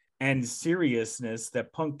and seriousness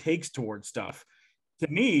that Punk takes towards stuff. To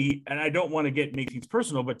me, and I don't want to make things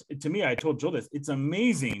personal, but to me, I told Joel this, it's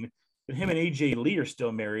amazing that him and AJ Lee are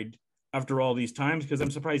still married after all these times, because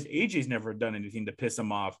I'm surprised AJ's never done anything to piss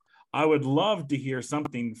him off. I would love to hear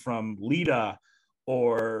something from Lita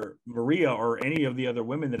or Maria or any of the other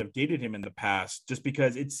women that have dated him in the past, just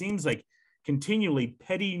because it seems like continually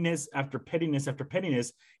pettiness after pettiness after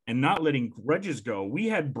pettiness and not letting grudges go. We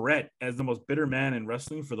had Brett as the most bitter man in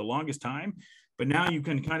wrestling for the longest time, but now you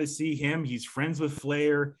can kind of see him. He's friends with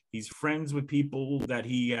Flair. He's friends with people that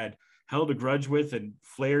he had held a grudge with. And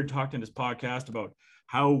Flair talked in his podcast about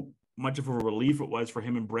how much of a relief it was for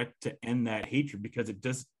him and Brett to end that hatred, because it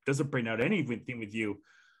doesn't bring out anything with you.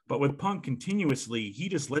 But with Punk continuously, he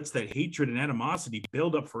just lets that hatred and animosity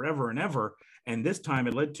build up forever and ever. And this time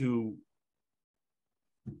it led to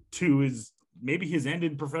his end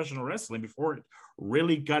in professional wrestling before it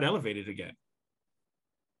really got elevated again.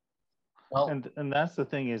 Well, and that's the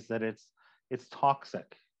thing, is that it's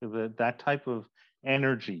toxic. That type of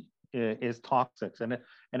energy is toxic, and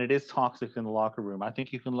it is toxic in the locker room. I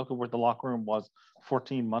think you can look at where the locker room was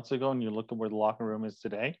 14 months ago, and you look at where the locker room is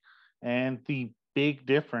today, and the big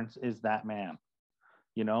difference is that man.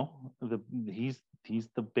 You know, he's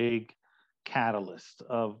the big catalyst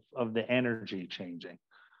of the energy changing.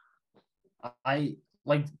 I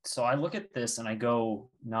look at this and I go,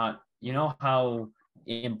 not, you know how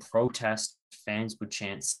in protest fans would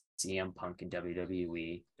chant CM Punk in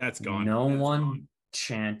WWE. That's gone. No That's one gone.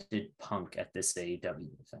 chanted Punk at this AEW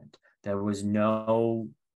event.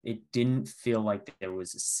 It didn't feel like there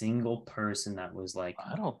was a single person that was like,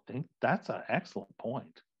 I don't think that's an excellent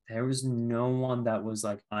point. There was no one that was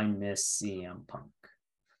like, I miss CM Punk.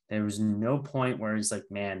 There was no point where it's like,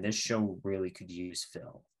 man, this show really could use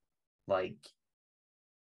Phil. Like,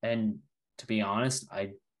 and to be honest,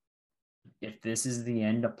 if this is the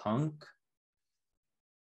end of Punk,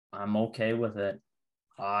 I'm okay with it.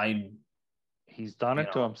 He's done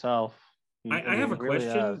it to himself. I have a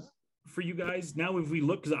question for you guys. Now, if we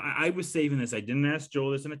look, because I was saving this, I didn't ask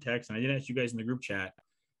Joel this in a text, and I didn't ask you guys in the group chat.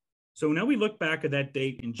 So now we look back at that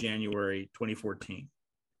date in January 2014.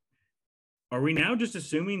 Are we now just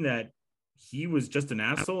assuming that he was just an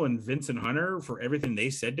asshole and Vince and Hunter, for everything they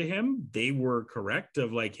said to him, they were correct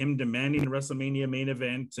of like him demanding the WrestleMania main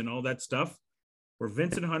event and all that stuff? Were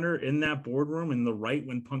Vince and Hunter in that boardroom in the right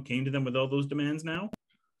when Punk came to them with all those demands now?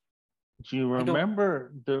 Do you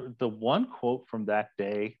remember the one quote from that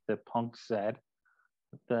day that Punk said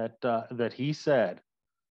that he said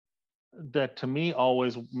that to me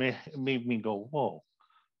always made me go, whoa,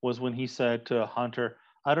 was when he said to Hunter,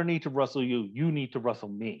 I don't need to wrestle you, you need to wrestle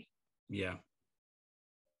me. Yeah.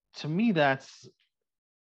 To me, that's,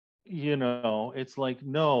 it's like,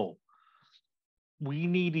 no, we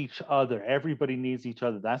need each other. Everybody needs each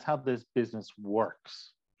other. That's how this business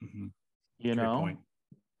works. Mm-hmm. You know? Point.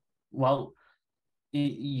 Well,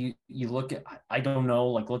 you look at, I don't know,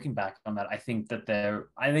 like looking back on that, I think there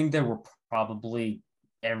were probably,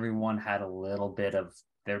 everyone had a little bit of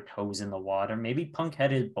their toes in the water. Maybe Punk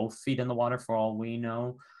had both feet in the water for all we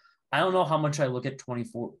know. I don't know how much I look at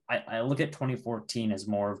I look at 2014 as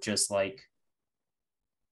more of just like,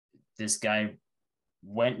 this guy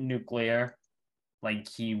went nuclear. Like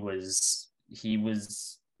he went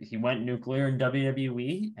nuclear in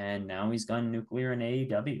WWE, and now he's gone nuclear in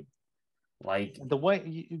AEW. Like the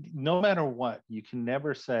way, no matter what, you can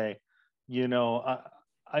never say,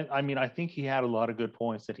 I mean, I think he had a lot of good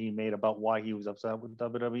points that he made about why he was upset with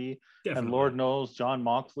WWE. Definitely. And Lord knows Jon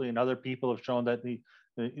Moxley and other people have shown that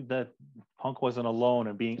that Punk wasn't alone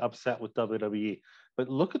in being upset with WWE. But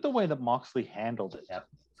look at the way that Moxley handled it. Yep.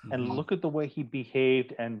 And look at the way he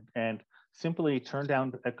behaved and simply turned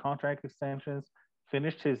down contract extensions,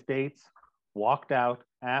 finished his dates, walked out,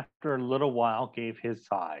 after a little while gave his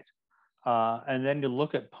side. And then you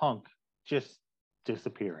look at Punk just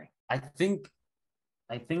disappearing. I think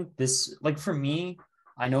this, like for me,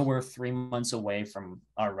 I know we're 3 months away from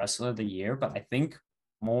our Wrestler of the Year, but I think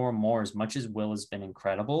more and more, as much as Will has been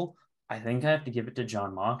incredible, I think I have to give it to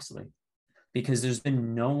Jon Moxley, because there's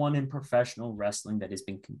been no one in professional wrestling that has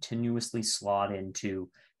been continuously slot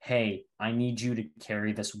into, hey, I need you to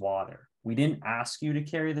carry this water. We didn't ask you to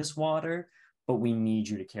carry this water, but we need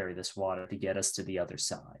you to carry this water to get us to the other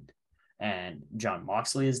side. And Jon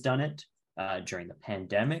Moxley has done it during the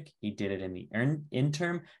pandemic. He did it in the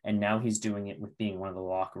interim, and now he's doing it with being one of the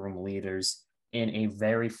locker room leaders in a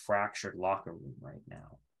very fractured locker room right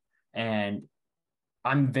now. And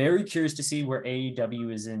I'm very curious to see where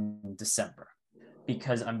AEW is in December,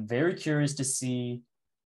 because I'm very curious to see,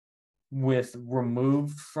 with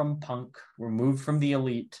removed from Punk, removed from the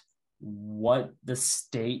Elite, what the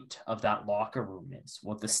state of that locker room is,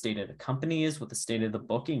 what the state of the company is, what the state of the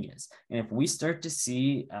booking is. And if we start to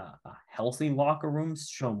see a healthy locker rooms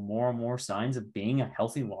show more and more signs of being a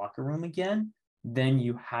healthy locker room again, then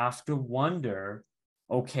you have to wonder,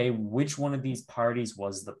 okay, which one of these parties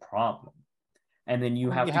was the problem? And then you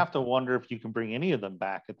have to wonder if you can bring any of them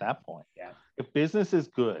back at that point. Yeah. If business is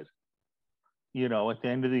good, at the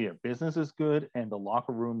end of the year, business is good and the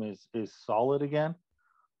locker room is solid again.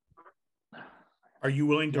 Are you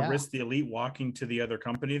willing to risk the Elite walking to the other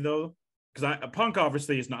company though? Because Punk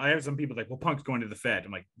obviously is not. I have some people like, well, Punk's going to the Fed.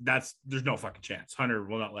 I'm like, there's no fucking chance. Hunter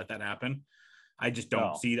will not let that happen. I just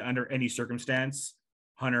don't see that under any circumstance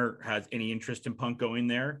Hunter has any interest in Punk going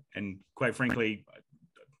there. And quite frankly,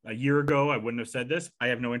 a year ago, I wouldn't have said this. I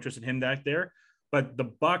have no interest in him back there. But the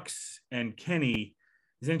Bucks and Kenny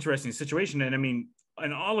is an interesting situation. And I mean,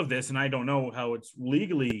 in all of this, and I don't know how it's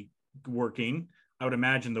legally working, I would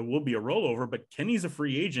imagine there will be a rollover, but Kenny's a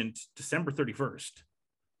free agent December 31st.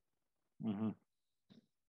 Mm-hmm.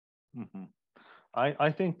 Mm-hmm.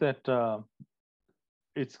 I think that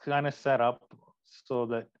it's kind of set up so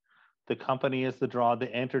that the company is the draw,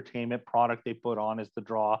 the entertainment product they put on is the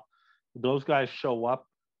draw. Those guys show up,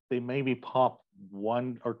 they maybe pop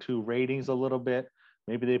 1 or 2 ratings a little bit.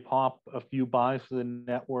 Maybe they pop a few buys for the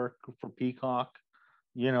network, for Peacock,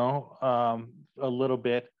 a little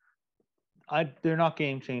bit. They're not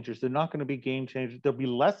game changers. They're not going to be game changers. There'll be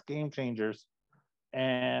less game changers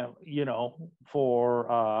and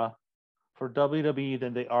for WWE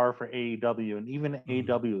than they are for AEW, and even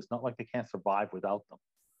AEW, it's not like they can't survive without them.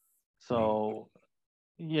 So,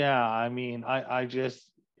 yeah, I mean, I just,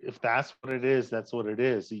 if that's what it is, that's what it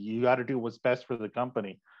is. You got to do what's best for the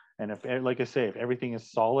company. And if, like I say, if everything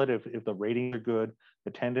is solid, if the ratings are good,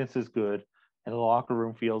 attendance is good, and the locker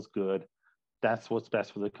room feels good, that's what's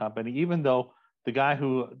best for the company. Even though the guy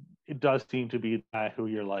who it does seem to be the guy who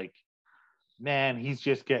you're like, man, he's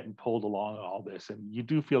just getting pulled along in all this, and you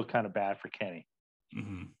do feel kind of bad for Kenny.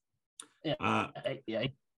 Mm-hmm. Yeah,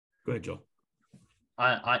 go ahead, Joel.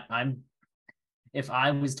 I'm if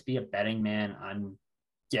I was to be a betting man, I'm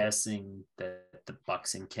guessing that the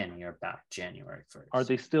Bucks and Kenny are back January 1st. Are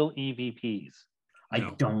they still EVPs? I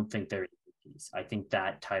don't think they're EVPs. I think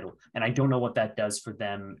that title, and I don't know what that does for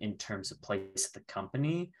them in terms of place at the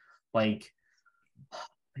company. Like,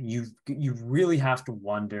 you really have to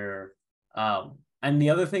wonder. And the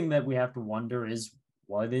other thing that we have to wonder is,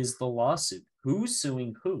 what is the lawsuit? Who's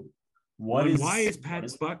suing who? Why is Pat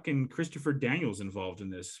Buck and Christopher Daniels involved in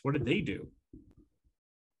this? What did they do?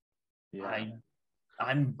 Yeah.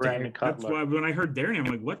 I'm Brandon Cutler. That's why when I heard their name,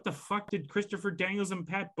 I'm like, what the fuck did Christopher Daniels and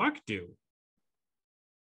Pat Buck do?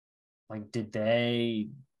 Like,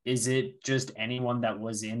 is it just anyone that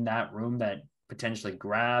was in that room that potentially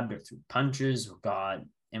grabbed or threw punches or got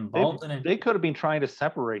involved in it? They could have been trying to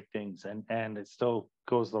separate things, and it still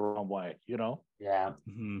goes the wrong way, Yeah.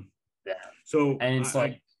 Mm-hmm. Yeah. So, and it's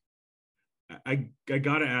I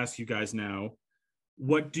gotta ask you guys now,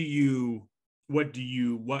 what if you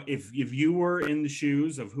were in the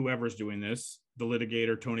shoes of whoever's doing this, the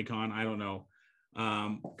litigator, Tony Khan, I don't know,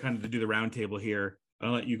 kind of to do the roundtable here.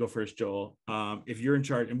 I'll let you go first, Joel. If you're in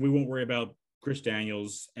charge, and we won't worry about Chris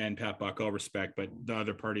Daniels and Pat Buck, all respect, but the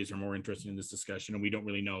other parties are more interested in this discussion, and we don't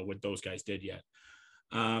really know what those guys did yet.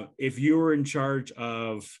 If you were in charge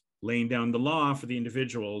of laying down the law for the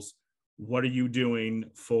individuals, what are you doing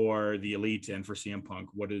for the Elite and for CM Punk?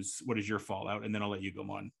 What is your fallout? And then I'll let you go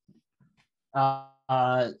on.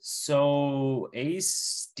 So Ace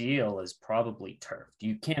Steel is probably turfed.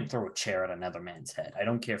 You can't throw a chair at another man's head. I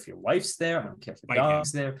don't care if your wife's there. I don't care if the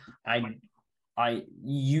dog's there.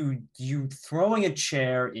 You throwing a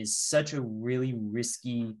chair is such a really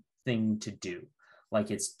risky thing to do.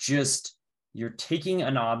 Like, it's just, you're taking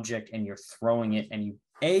an object and you're throwing it, and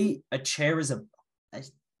a chair is a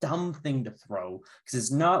dumb thing to throw because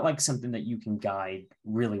it's not like something that you can guide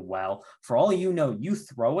really well. For all you know, you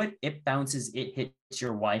throw it, it bounces, it hits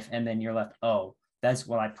your wife, and then you're left, oh, that's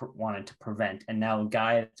what I wanted to prevent. And now a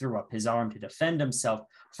guy threw up his arm to defend himself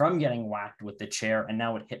from getting whacked with the chair, and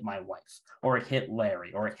now it hit my wife, or it hit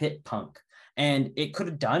Larry, or it hit Punk. And it could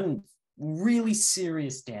have done really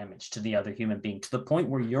serious damage to the other human being, to the point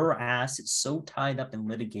where your ass is so tied up in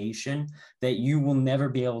litigation that you will never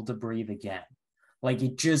be able to breathe again. Like,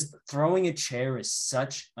 throwing a chair is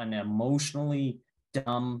such an emotionally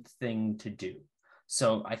dumb thing to do.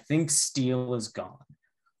 So I think Steel is gone.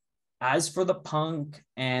 As for the Punk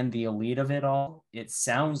and the Elite of it all, it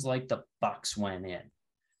sounds like the Bucks went in.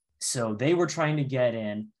 So they were trying to get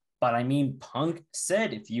in, but I mean, Punk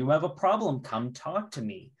said, if you have a problem, come talk to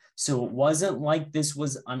me. So it wasn't like this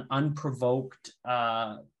was an unprovoked,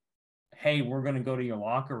 hey, we're going to go to your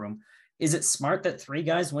locker room. Is it smart that 3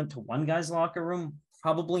 guys went to one guy's locker room?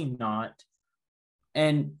 Probably not.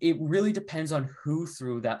 And it really depends on who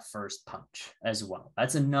threw that first punch as well.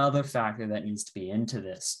 That's another factor that needs to be into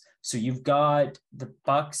this. So you've got the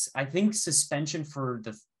Bucks. I think suspension for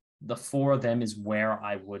the 4 of them is where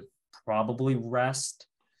I would probably rest.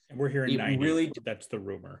 And we're hearing 90. That's the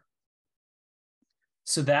rumor.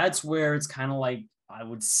 So that's where it's kind of like, I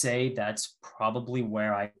would say that's probably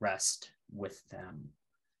where I rest with them.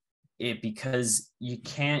 Because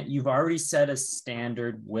you've already set a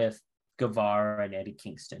standard with Guevara and Eddie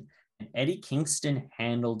Kingston. And Eddie Kingston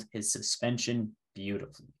handled his suspension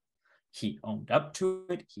beautifully. He owned up to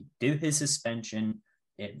it. He did his suspension.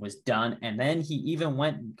 It was done. And then he even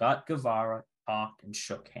went and got Guevara, talked, and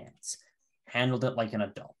shook hands. Handled it like an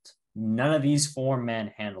adult. None of these 4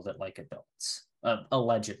 men handled it like adults,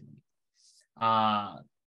 allegedly.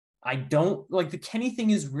 I don't like the Kenny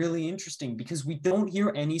thing is really interesting because we don't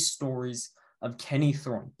hear any stories of Kenny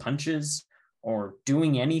throwing punches or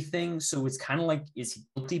doing anything. So it's kind of like, is he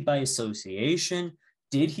guilty by association?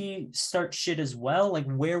 Did he start shit as well? Like,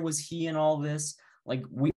 where was he in all this? Like,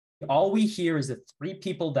 all we hear is that 3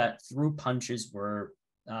 people that threw punches were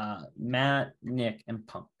Matt, Nick, and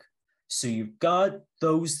Punk. So you've got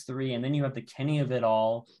those 3, and then you have the Kenny of it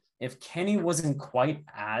all. If Kenny wasn't quite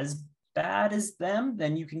as bad as them,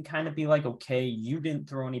 then you can kind of be like, okay, you didn't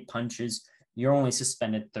throw any punches, you're only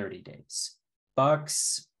suspended 30 days.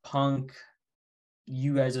 Bucks, Punk,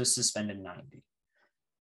 you guys are suspended 90.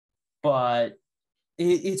 But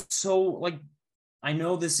it's so like, I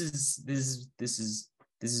know this is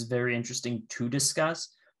very interesting to discuss,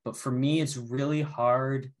 but for me, it's really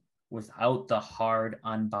hard without the hard,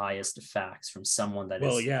 unbiased facts from someone that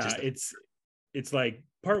well, is. Yeah, it's like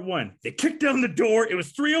part one, they kicked down the door. It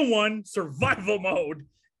was 301 survival mode.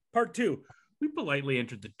 Part two, we politely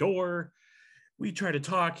entered the door. We tried to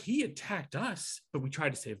talk. He attacked us, but we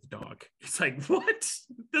tried to save the dog. It's like, what?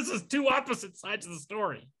 This is two opposite sides of the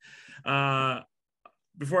story.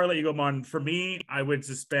 Before I let you go, Mon, for me, I would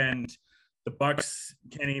suspend the Bucks,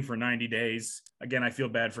 Kenny, for 90 days. Again, I feel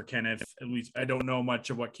bad for Kenneth. At least I don't know much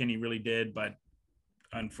of what Kenny really did, but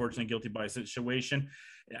unfortunately guilty by situation.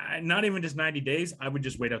 Not even just 90 days. I would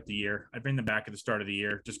just wait out the year. I'd bring them back at the start of the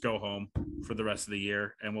year. Just go home for the rest of the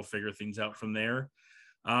year, and we'll figure things out from there.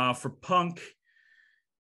 For Punk,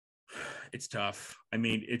 it's tough. I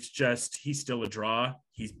mean, it's just, he's still a draw.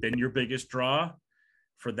 He's been your biggest draw.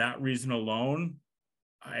 For that reason alone,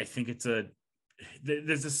 I think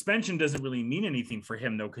the suspension doesn't really mean anything for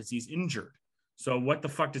him, though, because he's injured. So what the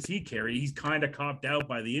fuck does he carry? He's kind of copped out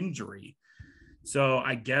by the injury. So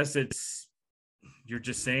I guess you're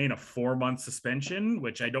just saying a 4-month suspension,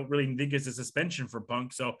 which I don't really think is a suspension for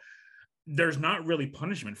Punk. So there's not really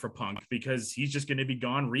punishment for Punk because he's just going to be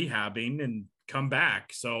gone rehabbing and come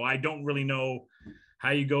back. So I don't really know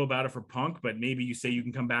how you go about it for Punk, but maybe you say you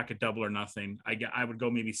can come back at double or nothing. I would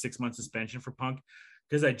go maybe 6-month suspension for Punk,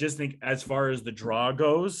 because I just think as far as the draw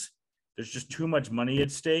goes, there's just too much money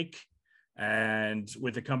at stake. And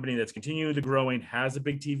with a company that's continuing to growing, has a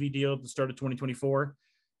big TV deal at the start of 2024,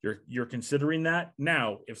 you're considering that.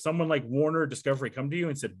 Now, if someone like Warner or Discovery come to you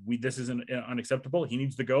and said, this isn't unacceptable, he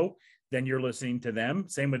needs to go, then you're listening to them.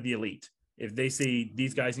 Same with the Elite. If they say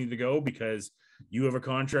these guys need to go because you have a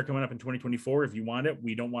contract coming up in 2024, if you want it,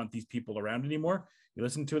 we don't want these people around anymore, you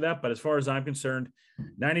listen to that. But as far as I'm concerned,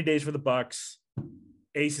 90 days for the Bucks.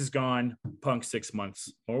 Ace is gone. Punk 6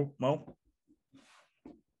 months. Mo?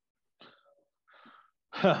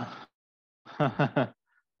 A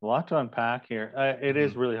lot to unpack here. It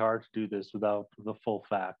is really hard to do this without the full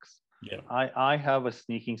facts. Yeah. I have a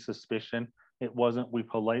sneaking suspicion it wasn't we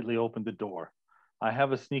politely opened the door. I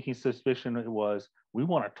have a sneaking suspicion it was we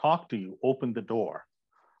want to talk to you, open the door.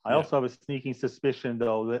 I also have a sneaking suspicion,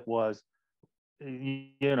 though, that was,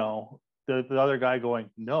 the other guy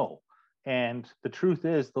going, no. And the truth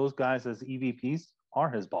is, those guys as EVPs are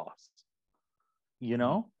his boss,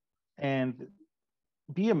 and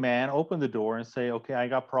be a man, open the door and say, okay, I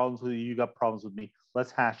got problems with you, you got problems with me.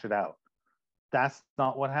 Let's hash it out. That's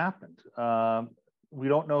not what happened. We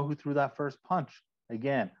don't know who threw that first punch.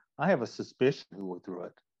 Again, I have a suspicion who threw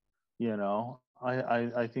it.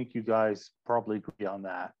 I think you guys probably agree on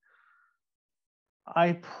that.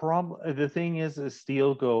 The thing is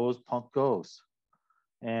Steel goes, Punk goes.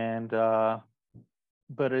 And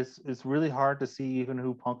but it's really hard to see even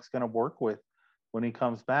who Punk's going to work with when he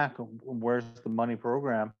comes back. Where's the money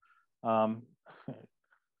program?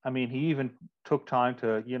 I mean, he even took time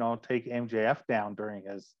to take MJF down during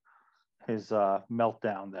his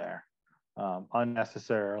meltdown there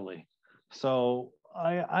unnecessarily. So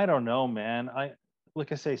I don't know, man.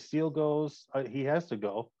 Like I say, Steel goes, he has to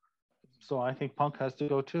go. So I think Punk has to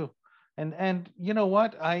go too. And you know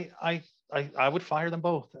what? I would fire them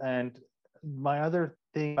both. And my other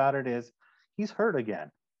thing about it is he's hurt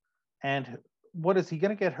again. And what is he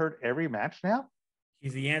going to get hurt every match now?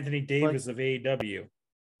 He's the Anthony Davis of AEW.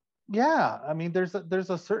 Yeah. I mean, there's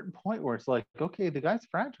a certain point where it's like, okay, the guy's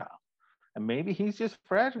fragile. And maybe he's just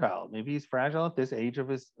fragile. Maybe he's fragile at this age of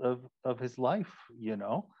his life,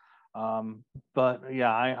 But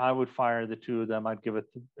yeah, I would fire the two of them. I'd give it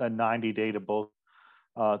a 90-day to both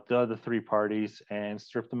the other three parties and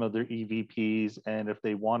strip them of their EVPs. And if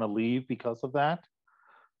they want to leave because of that,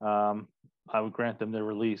 I would grant them their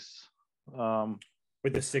release.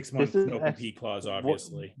 With the 6-month no-compete clause,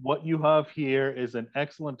 obviously. What you have here is an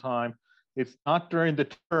excellent time. It's not during the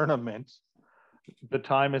tournament. The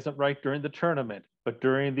time isn't right during the tournament, but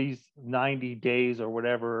during these 90 days or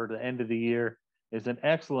whatever, the end of the year is an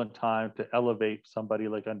excellent time to elevate somebody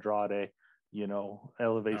like Andrade, elevate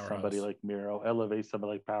Powerhouse. Somebody like Miro, elevate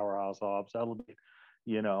somebody like Powerhouse Hobbs,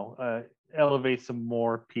 elevate some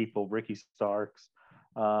more people, Ricky Starks.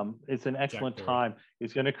 It's an excellent time.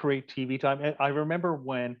 It's going to create TV time. I remember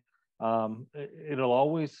when it'll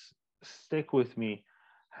always stick with me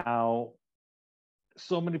how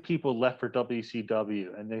so many people left for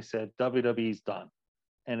WCW and they said WWE's done.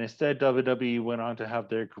 And instead, WWE went on to have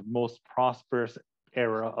their most prosperous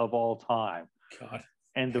era of all time. God.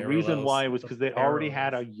 And the reason why was because they already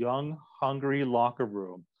had a young, hungry locker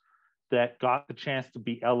room that got the chance to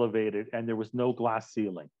be elevated, and there was no glass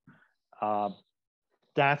ceiling.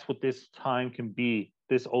 That's what this time can be.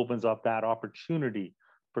 This opens up that opportunity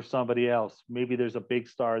for somebody else. Maybe there's a big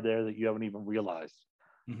star there that you haven't even realized.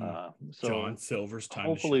 So John Silver's time.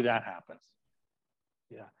 Hopefully that happens.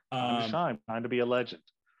 Yeah, time to shine, time to be a legend.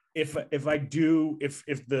 If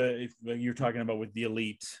you're talking about with the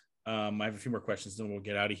elite, I have a few more questions, then we'll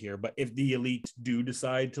get out of here. But if the elite do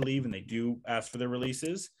decide to leave and they do ask for their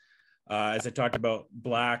releases, as I talked about,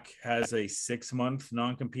 Black has a 6-month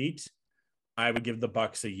non-compete. I would give the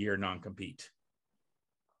Bucks a year non-compete.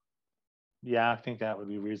 Yeah, I think that would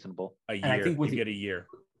be reasonable. A year. I think you get a year.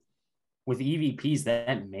 With EVPs,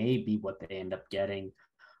 that may be what they end up getting.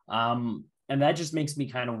 And that just makes me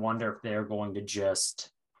kind of wonder if they're going to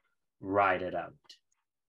just ride it out.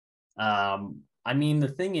 I mean, the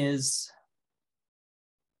thing is,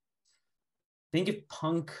 I think if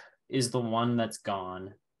Punk is the one that's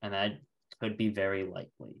gone, and that could be very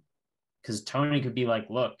likely, because Tony could be like,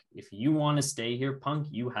 look, if you want to stay here, Punk,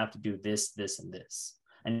 you have to do this, this, and this.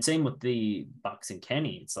 And same with the Bucks and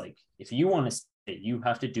Kenny. It's like, if you want to stay, you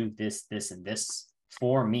have to do this, this, and this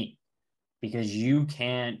for me, because you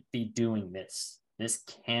can't be doing this. This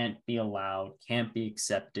can't be allowed, can't be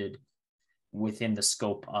accepted within the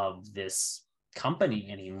scope of this company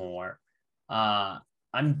anymore.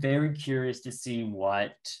 I'm very curious to see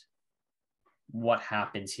what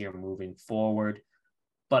happens here moving forward.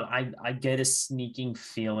 But I get a sneaking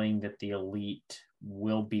feeling that the elite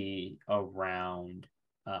will be around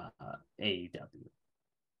AEW.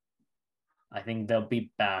 I think they'll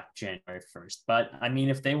be back January 1st. But I mean,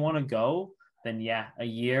 if they want to go, then yeah, a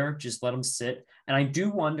year, just let them sit. And I do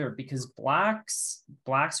wonder, because Black's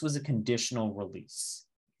was a conditional release.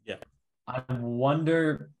 Yeah. I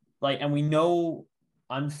wonder, and we know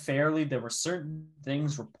unfairly there were certain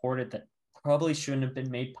things reported that probably shouldn't have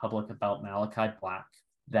been made public about Malachi Black.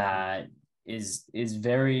 That is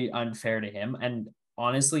very unfair to him. And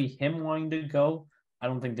honestly, him wanting to go, I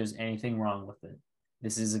don't think there's anything wrong with it.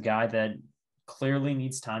 This is a guy that clearly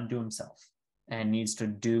needs time to himself and needs to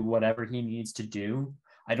do whatever he needs to do.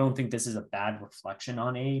 I don't think this is a bad reflection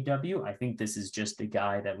on AEW. I think this is just a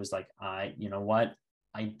guy that was like, you know what?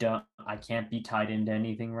 I can't be tied into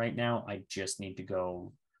anything right now. I just need to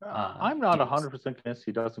go. I'm not 100% convinced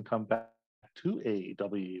he doesn't come back to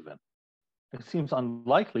AEW even. It seems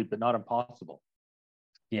unlikely, but not impossible.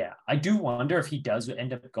 Yeah, I do wonder if he does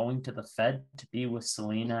end up going to the Fed to be with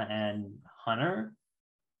Selena and Hunter,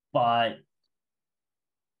 but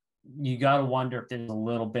you got to wonder if there's a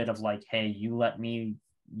little bit of like, hey, you let me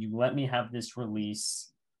have this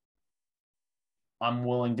release. I'm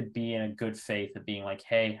willing to be in a good faith of being like,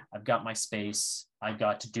 hey, I've got my space. I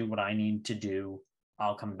got to do what I need to do.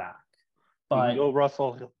 I'll come back. But go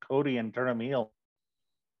Russell, Cody, and turn a meal.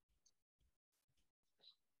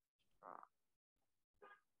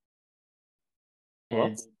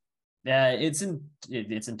 It's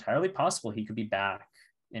entirely possible he could be back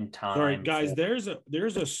in time. Sorry, guys, there's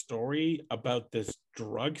a story about this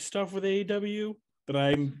drug stuff with AEW that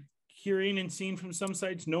I'm hearing and seeing from some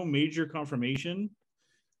sites. No major confirmation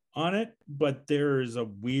on it, but there's a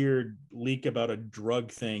weird leak about a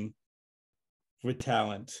drug thing with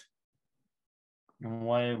talent.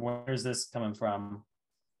 Where's this coming from?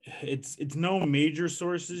 It's no major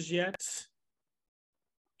sources yet.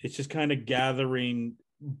 It's just kind of gathering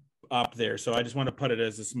up there. So I just want to put it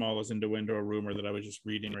as small as innuendo rumor that I was just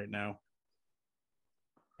reading right now.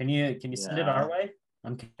 Can you send it our way?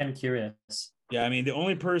 I'm kind of curious. Yeah, I mean, the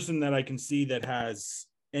only person that I can see that has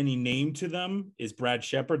any name to them is Brad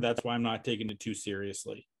Shepard. That's why I'm not taking it too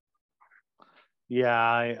seriously. Yeah,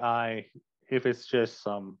 I if it's just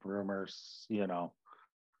some rumors,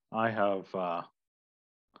 I have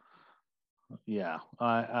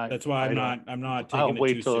that's why I'm not taking I'll it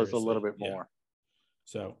wait too till seriously. it's a little bit more.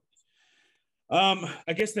 So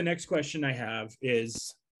I guess the next question I have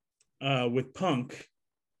is with Punk,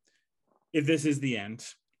 if this is the end,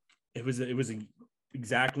 it was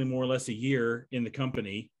exactly more or less a year in the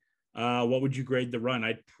company. What would you grade the run?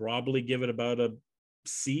 I'd probably give it about a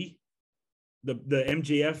C. The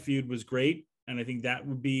MJF feud was great, and I think that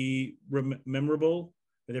would be memorable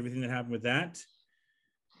with everything that happened with that.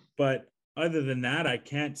 But other than that, I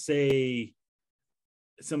can't say.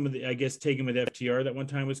 Some of the, I guess, taking with FTR that one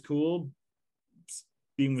time was cool.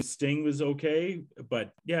 Being with Sting was okay,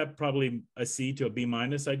 but yeah, probably a C to a B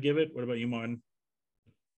minus. I'd give it. What about you, Martin?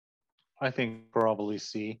 I think probably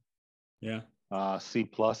C. Yeah. C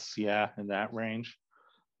plus, yeah, in that range.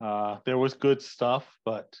 There was good stuff,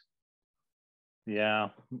 but yeah,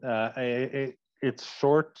 it's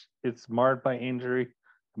short. It's marred by injury,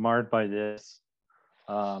 marred by this.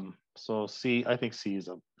 So C, I think C is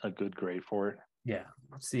a good grade for it. Yeah,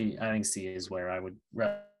 C. I think C is where I would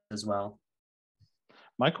rate as well.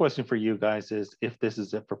 My question for you guys is, if this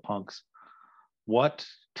is it for Punks, what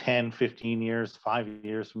 10, 15 years, 5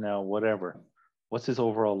 years from now, whatever, what's his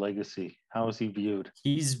overall legacy? How is he viewed?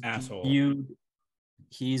 He's Asshole. viewed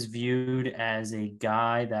as a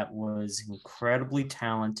guy that was incredibly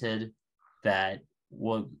talented, that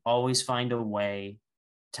would always find a way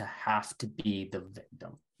to have to be the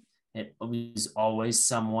victim. It was always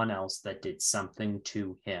someone else that did something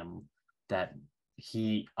to him that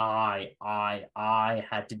I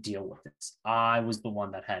had to deal with this. I was the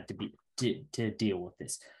one that had to deal with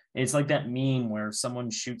this. It's like that meme where someone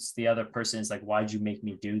shoots the other person. It's like, why'd you make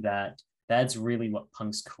me do that? That's really what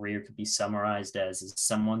Punk's career could be summarized as, is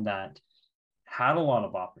someone that had a lot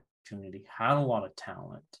of opportunity, had a lot of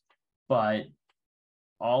talent, but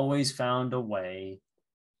always found a way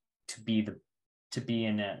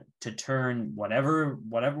to turn whatever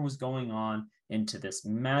was going on into this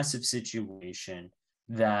massive situation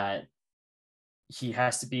that he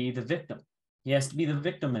has to be the victim. He has to be the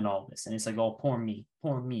victim in all this. And it's like, oh, poor me.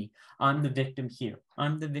 I'm the victim here.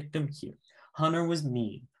 Hunter was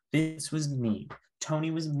mean. Vince was mean.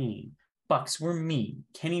 Tony was mean. Bucks were mean.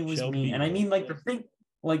 Kenny was mean. And I mean, like, the thing,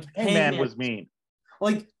 like, Hangman was mean.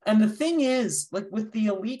 Like, and the thing is, like, with the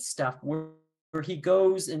Elite stuff, where he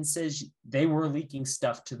goes and says they were leaking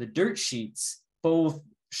stuff to the dirt sheets, both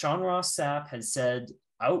Sean Ross Sapp has said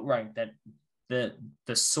outright that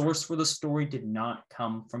the source for the story did not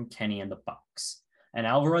come from Kenny and the Bucks. And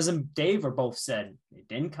Alvarez and Dave are both said it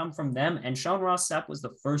didn't come from them. And Sean Ross Sapp was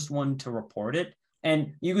the first one to report it.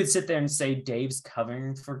 And you could sit there and say Dave's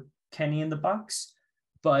covering for Kenny and the Bucks,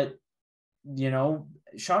 but you know,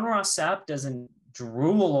 Sean Ross Sapp doesn't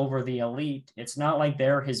drool over the Elite. It's not like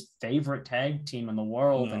they're his favorite tag team in the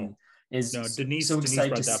world. No. And is Denise so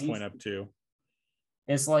excited brought to that see point up too.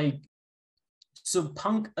 It's like, so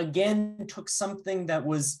Punk again took something that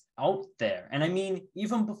was out there. And I mean,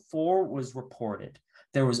 even before it was reported,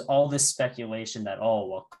 there was all this speculation that, oh,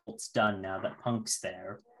 well, Colt's done now that Punk's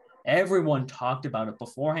there. Everyone talked about it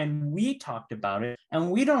beforehand. We talked about it,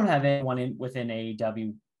 and we don't have anyone within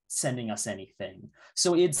AEW sending us anything.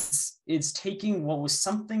 So it's taking what was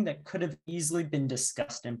something that could have easily been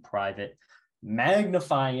discussed in private,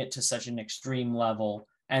 magnifying it to such an extreme level,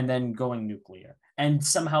 and then going nuclear and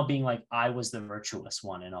somehow being like, I was the virtuous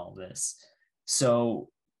one in all this. So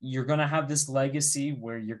you're going to have this legacy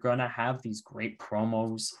where you're going to have these great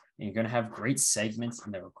promos and you're going to have great segments,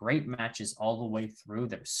 and there are great matches all the way through.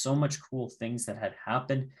 There's so much cool things that had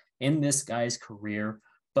happened in this guy's career,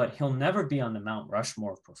 but he'll never be on the Mount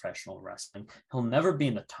Rushmore of professional wrestling. He'll never be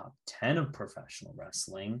in the top 10 of professional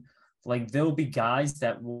wrestling. Like, there'll be guys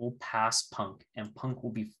that will pass Punk, and Punk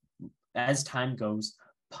will be, as time goes,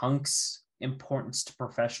 Punk's importance to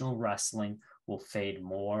professional wrestling will fade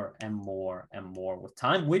more and more and more with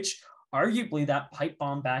time, which arguably that pipe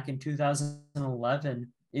bomb back in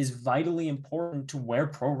 2011 is vitally important to where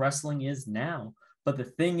pro wrestling is now. But the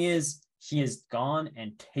thing is, he has gone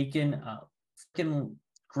and taken a fucking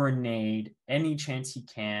grenade any chance he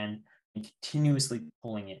can and continuously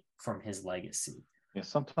pulling it from his legacy. Yeah,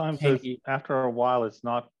 sometimes after a while, it's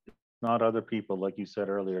not other people, like you said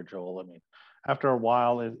earlier, Joel. I mean, after a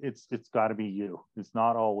while, it's got to be you. It's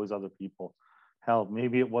not always other people. Hell,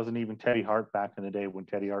 maybe it wasn't even Teddy Hart back in the day when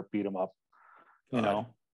Teddy Hart beat him up. You know,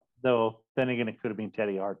 though then again, it could have been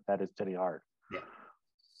Teddy Hart. That is Teddy Hart. Yeah,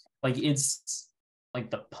 like, it's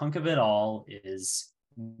like the Punk of it all is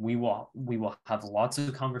we will have lots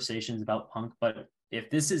of conversations about Punk, but if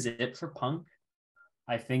this is it for Punk,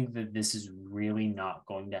 I think that this is really not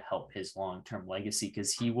going to help his long-term legacy,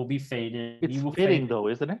 because he will be faded. It's fitting, though,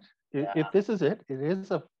 isn't it? Yeah. If this is it, it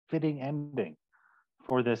is a fitting ending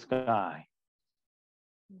for this guy.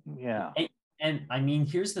 Yeah. And I mean,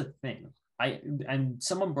 here's the thing. And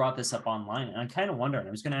someone brought this up online, and I kind of wonder, and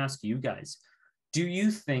I was going to ask you guys, do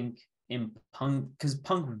you think in Punk, because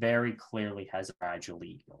Punk very clearly has a fragile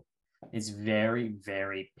ego, it's very,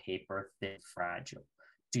 very paper thin fragile.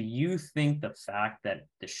 Do you think the fact that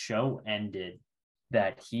the show ended,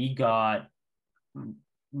 that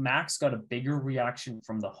Max got a bigger reaction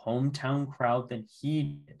from the hometown crowd than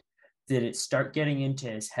he did it start getting into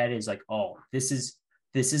his head is like, oh, this is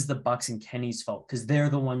the Bucks and Kenny's fault because they're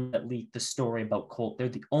the one that leaked the story about Colt. They're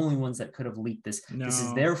the only ones that could have leaked this. No. This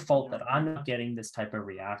is their fault that I'm not getting this type of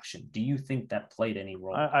reaction. Do you think that played any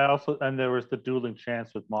role? I also, and there was the dueling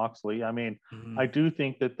chance with Moxley. I mean, I do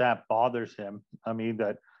think that bothers him. I mean,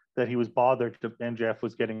 that that he was bothered to MJF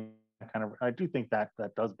was getting kind of, I do think that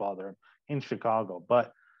does bother him in Chicago,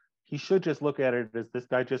 but he should just look at it as this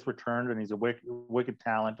guy just returned and he's a wicked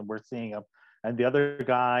talent and we're seeing him. And the other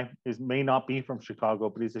guy may not be from Chicago,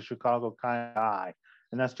 but he's a Chicago kind of guy.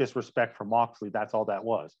 And that's just respect for Moxley. That's all that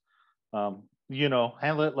was.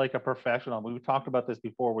 Handle it like a professional. We talked about this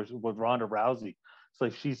before with Ronda Rousey. It's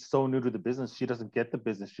like she's so new to the business, she doesn't get the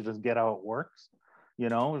business. She doesn't get how it works.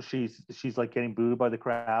 She's like getting booed by the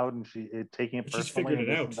crowd and taking it personally. She's figured it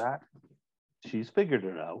out. She's figured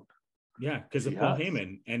it out. Yeah, because of Paul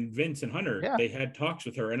Heyman and Vince and Hunter, they had talks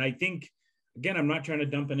with her. And I think, again, I'm not trying to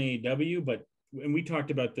dump on AEW, but when we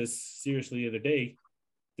talked about this seriously the other day,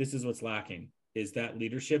 this is what's lacking, is that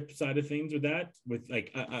leadership side of things with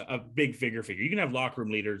like a big figure. You can have locker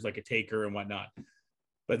room leaders like a Taker and whatnot,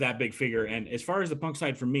 but that big figure. And as far as the Punk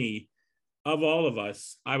side for me, of all of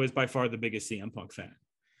us, I was by far the biggest CM Punk fan.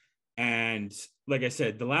 And like I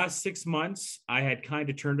said, the last 6 months, I had kind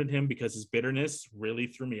of turned on him because his bitterness really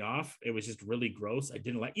threw me off. It was just really gross. I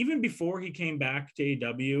didn't like, even before he came back to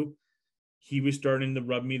AEW, he was starting to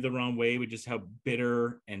rub me the wrong way with just how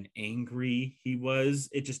bitter and angry he was.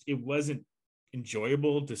 It wasn't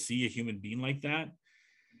enjoyable to see a human being like that.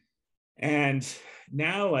 And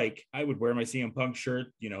now, like, I would wear my CM Punk shirt,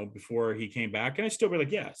 before he came back, and I still be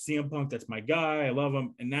like, yeah, CM Punk, that's my guy. I love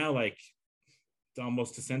him. And now, like, it's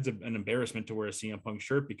almost a sense of an embarrassment to wear a CM Punk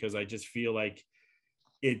shirt because I just feel like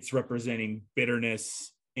it's representing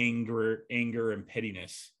bitterness, anger, and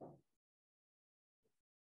pettiness.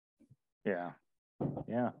 Yeah.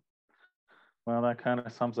 Well, that kind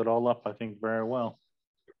of sums it all up, I think, very well.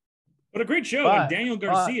 What a great show. And Daniel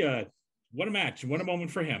Garcia, what a match. What a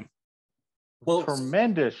moment for him. Well,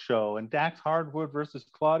 tremendous show. And Dax Hardwood versus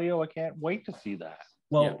Claudio. I can't wait to see that.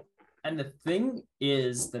 Well, and the thing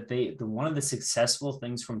is that one of the successful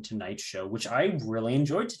things from tonight's show, which I really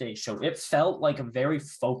enjoyed today's show, it felt like a very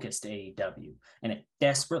focused AEW, and it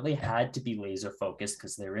desperately had to be laser focused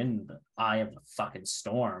because they're in the eye of the fucking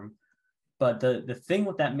storm. But the thing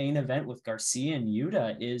with that main event with Garcia and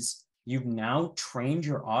Yuta is you've now trained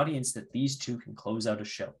your audience that these two can close out a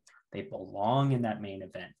show. They belong in that main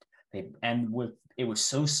event. It was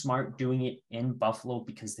so smart doing it in Buffalo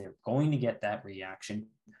because they're going to get that reaction.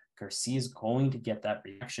 Garcia is going to get that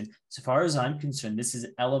reaction. So far as I'm concerned, this has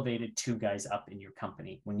elevated two guys up in your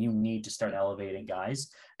company when you need to start elevating guys.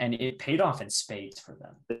 And it paid off in spades for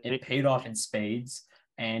them. It paid off in spades.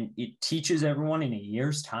 And it teaches everyone in a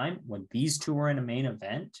year's time when these two are in a main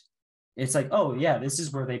event, it's like, oh yeah, this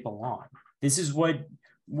is where they belong. This is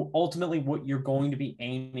ultimately what you're going to be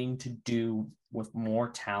aiming to do with more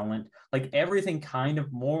talent. Like everything kind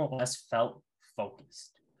of more or less felt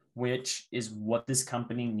focused, which is what this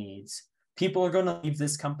company needs. People are going to leave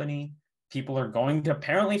this company. People are going to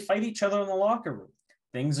apparently fight each other in the locker room.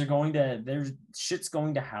 There's shit's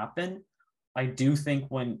going to happen. I do think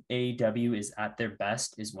when AEW is at their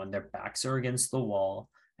best is when their backs are against the wall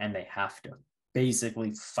and they have to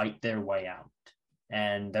basically fight their way out.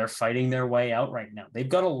 And they're fighting their way out right now. They've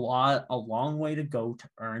got a long way to go to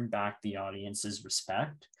earn back the audience's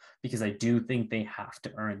respect, because I do think they have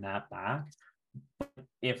to earn that back. But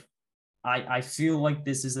if I feel like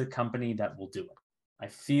this is a company that will do it. I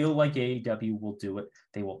feel like AEW will do it.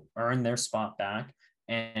 They will earn their spot back.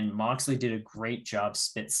 And Moxley did a great job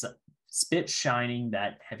spit shining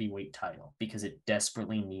that heavyweight title because it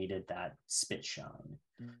desperately needed that spit shine.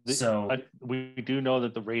 We do know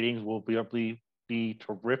that the ratings will be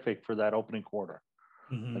terrific for that opening quarter.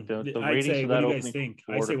 Mm-hmm. Like the ratings for that opening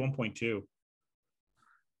quarter. I say 1.2.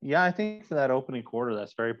 Yeah, I think for that opening quarter,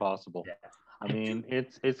 that's very possible. Yeah. I mean,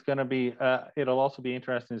 it's going to be. It'll also be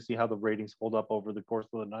interesting to see how the ratings hold up over the course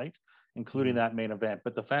of the night, including that main event.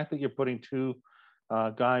 But the fact that you're putting two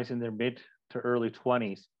guys in their mid to early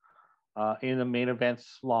 20s in the main event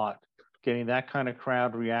slot, getting that kind of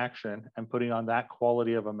crowd reaction and putting on that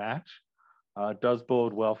quality of a match does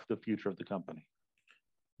bode well for the future of the company.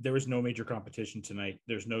 There was no major competition tonight.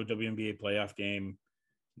 There's no WNBA playoff game.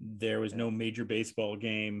 There was no major baseball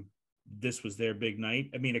game. This was their big night.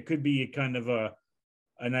 I mean, it could be kind of a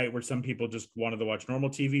night where some people just wanted to watch normal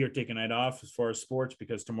TV or take a night off as far as sports,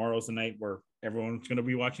 because tomorrow's the night where everyone's going to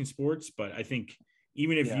be watching sports. But I think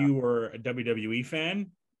even if you were a WWE fan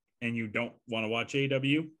and you don't want to watch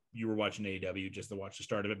AEW, you were watching AEW just to watch the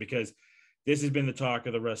start of it, because this has been the talk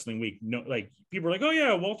of the wrestling week. No, like people are like, oh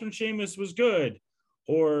yeah, Walter and Sheamus was good.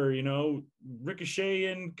 Or, Ricochet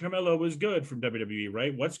and Carmelo was good from WWE,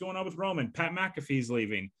 right? What's going on with Roman? Pat McAfee's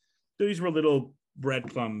leaving. These were little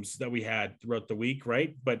breadcrumbs that we had throughout the week,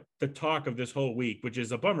 right? But the talk of this whole week, which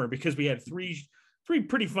is a bummer because we had three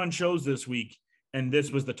pretty fun shows this week, and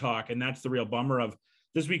this was the talk. And that's the real bummer of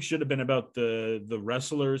This week should have been about the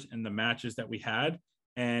wrestlers and the matches that we had,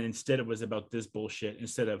 and instead it was about this bullshit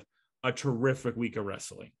instead of a terrific week of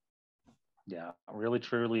wrestling. Yeah, really,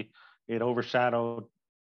 truly, it overshadowed.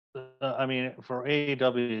 I mean, for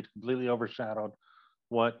AEW, it completely overshadowed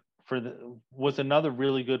what was another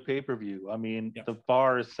really good pay-per-view. I mean, the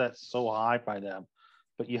bar is set so high by them,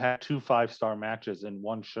 but you had 2 5-star matches in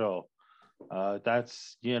one show.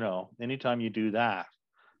 That's, anytime you do that,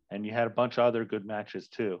 and you had a bunch of other good matches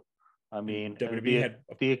too. I mean, the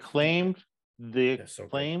acclaimed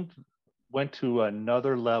went to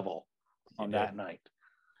another level on that night.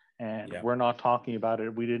 And we're not talking about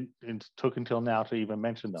it. It took until now to even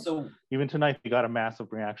mention them. So even tonight, they got a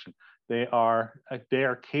massive reaction. They are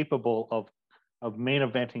capable of main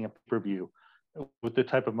eventing a pay-per-view with the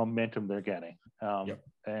type of momentum they're getting.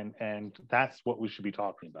 And that's what we should be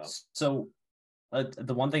talking about. So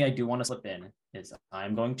the one thing I do want to slip in is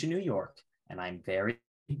I'm going to New York, and I'm very,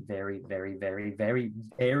 very, very, very, very,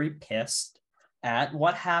 very pissed at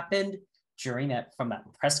what happened from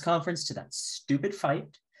that press conference to that stupid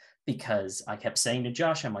fight. Because I kept saying to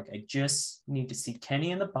Josh, I'm like, I just need to see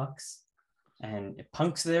Kenny and the Bucks. And if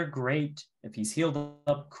Punk's there, great. If he's healed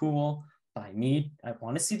up, cool. But I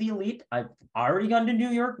want to see the Elite. I've already gone to New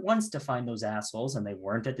York once to find those assholes, and they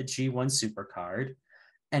weren't at the G1 Supercard.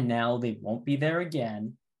 And now they won't be there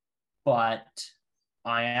again. But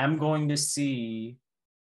I am going to see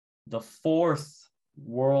the 4th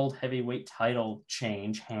World Heavyweight title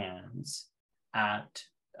change hands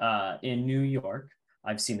in New York.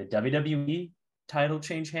 I've seen the WWE title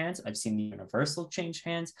change hands. I've seen the Universal change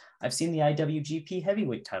hands. I've seen the IWGP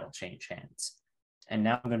Heavyweight title change hands. And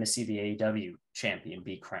now I'm going to see the AEW champion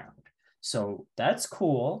be crowned. So that's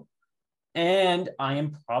cool. And I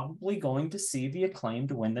am probably going to see the Acclaimed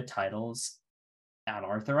win the titles at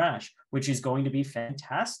Arthur Ashe, which is going to be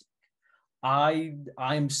fantastic.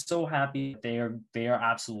 I'm so happy they are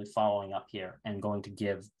absolutely following up here and going to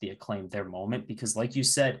give the Acclaimed their moment, because like you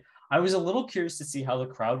said, I was a little curious to see how the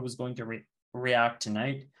crowd was going to react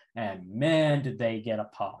tonight, and man, did they get a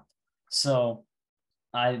pop. So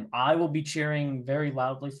I will be cheering very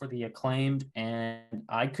loudly for the Acclaimed, and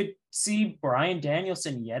I could see Bryan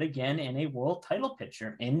Danielson yet again in a world title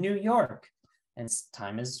picture in New York. And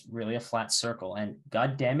time is really a flat circle. And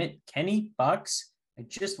God damn it, Kenny Bucks, I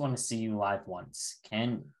just want to see you live once.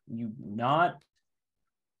 Can you not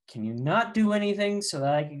do anything so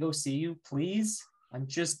that I can go see you, please? I'm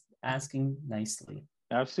just asking nicely.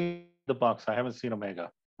 I've seen the Bucks. I haven't seen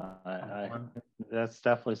Omega. That's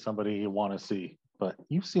definitely somebody you want to see. But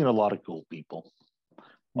you've seen a lot of cool people.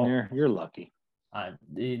 You're lucky.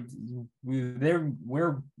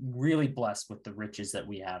 We're really blessed with the riches that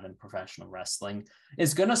we have in professional wrestling.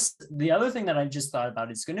 The other thing that I just thought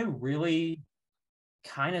about, it's gonna really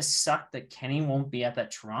kind of suck that Kenny won't be at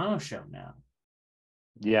that Toronto show now.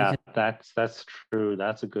 Yeah, that's true.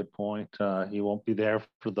 That's a good point. He won't be there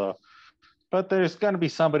but there's going to be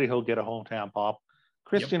somebody who'll get a hometown pop.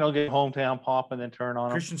 Christian will get a hometown pop and then turn on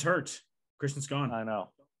him. Christian's hurt. Christian's gone.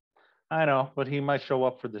 I know, but he might show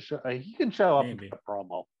up for the show. He can show up for the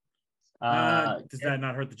promo. Does that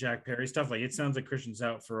not hurt the Jack Perry stuff? Like, it sounds like Christian's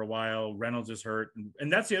out for a while. Reynolds is hurt,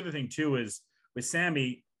 and that's the other thing too. Is with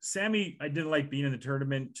Sammy, I didn't like being in the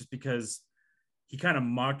tournament just because he kind of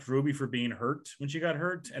mocked Ruby for being hurt when she got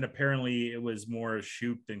hurt, and apparently it was more a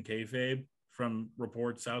shoot than kayfabe from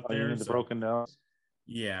reports out there. The broken nose.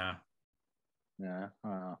 Yeah. I don't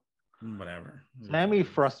know. Whatever. Sammy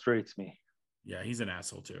frustrates me. Yeah, he's an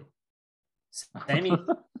asshole too.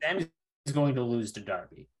 Sammy's going to lose to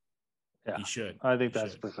Darby. Yeah, he should. I think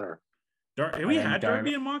that's for sure. Have we had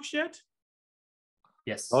Darby and Mox yet?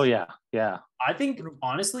 Yes. Oh yeah. I think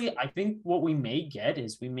honestly, what we may get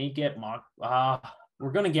is we're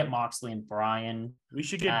gonna get Moxley and Bryan. We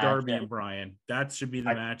should get Darby and Bryan. That should be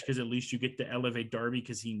the match, because at least you get to elevate Darby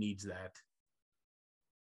because he needs that.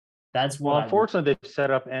 That's what. Unfortunately, they've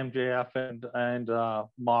set up MJF and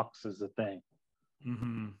Mox as a thing.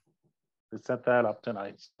 Mm-hmm. They set that up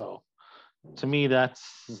tonight. So to me, it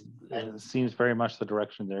seems very much the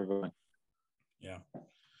direction they're going. Yeah.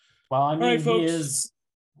 Well, I mean, right,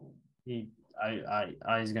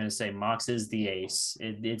 I was going to say Mox is the ace.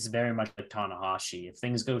 It's very much like Tanahashi. If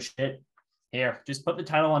things go shit, here, just put the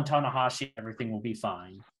title on Tanahashi. Everything will be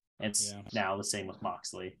fine. It's now the same with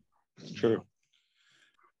Moxley. It's true.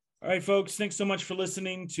 All right, folks. Thanks so much for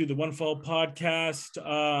listening to the One Fall podcast.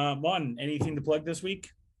 Juan, anything to plug this week?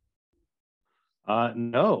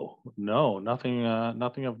 No, nothing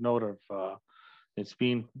of note of.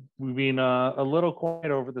 We've been a little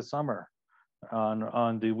quiet over the summer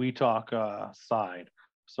on the We Talk side.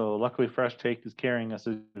 So luckily, Fresh Take is carrying us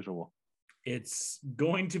as usual. It's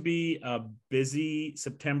going to be a busy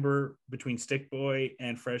September between Stick Boy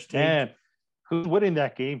and Fresh Take. And who's winning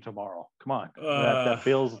that game tomorrow? Come on. That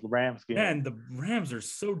Bills Rams game. Man, the Rams are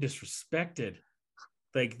so disrespected.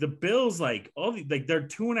 Like the Bills, they're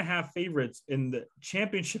 2.5 favorites in the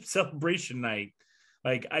championship celebration night.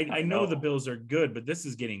 Like I know the Bills are good, but this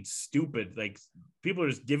is getting stupid. Like people are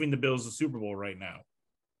just giving the Bills the Super Bowl right now.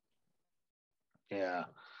 Yeah,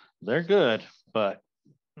 they're good, but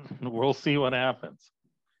we'll see what happens.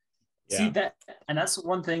 Yeah. See that, and that's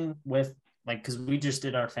one thing with because we just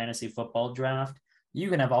did our fantasy football draft. You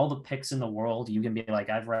can have all the picks in the world. You can be like,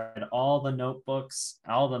 I've read all the notebooks,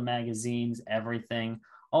 all the magazines, everything.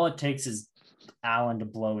 All it takes is Allen to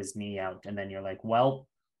blow his knee out, and then you're like, well,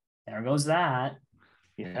 there goes that.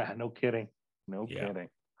 Yeah, no kidding. No kidding.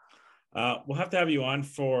 We'll have to have you on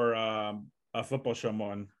for a football show,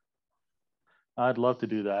 Mon. I'd love to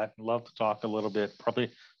do that. Love to talk a little bit.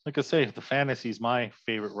 Probably, like I say, the fantasy is my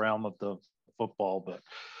favorite realm of the football, but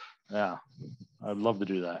yeah, I'd love to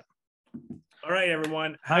do that. All right,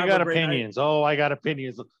 everyone. I got opinions. Night. Oh, I got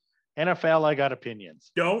opinions. NFL, I got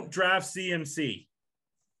opinions. Don't draft CMC.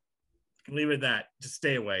 Leave it at that. Just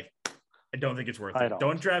stay away. I don't think it's worth it.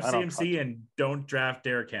 Don't draft CMC and don't draft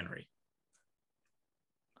Derrick Henry.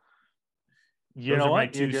 You know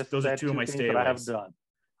what? Those are two of my stay-aways. I have done.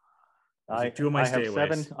 Two of my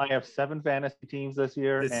stay-aways. I have 7 fantasy teams this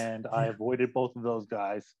year, and I avoided both of those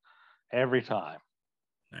guys every time.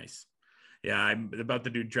 Nice. Yeah, I'm about to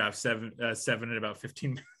do draft seven in about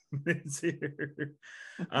 15 minutes here.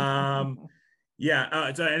 So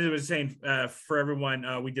as I was saying, for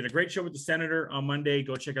everyone, we did a great show with the Senator on Monday.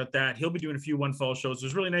 Go check out that. He'll be doing a few One Fall shows. It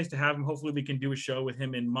was really nice to have him. Hopefully we can do a show with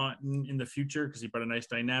him in Monton in the future because he brought a nice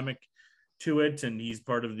dynamic to it, and he's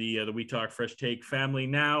part of the We Talk Fresh Take family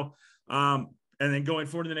now. And then going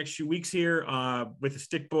forward in the next few weeks here with the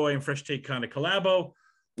Stick Boy and Fresh Take kind of collabo,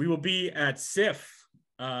 we will be at SIF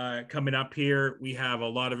coming up here. We have a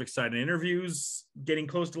lot of exciting interviews getting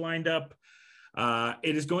close to lined up.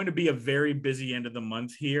 It is going to be a very busy end of the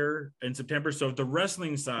month here in September. So if the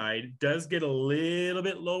wrestling side does get a little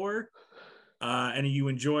bit lower and you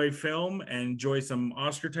enjoy film and enjoy some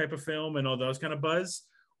Oscar type of film and all those kind of buzz,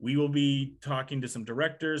 we will be talking to some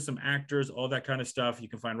directors, some actors, all that kind of stuff you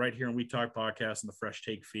can find right here on We Talk Podcast and the Fresh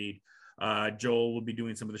Take feed. Joel will be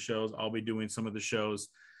doing some of the shows. I'll be doing some of the shows.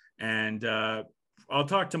 And I'll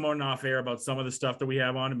talk to Morton off air about some of the stuff that we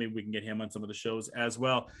have on, and maybe we can get him on some of the shows as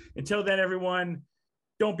well. Until then, everyone,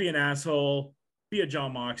 don't be an asshole. Be a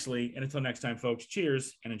John Moxley. And until next time, folks,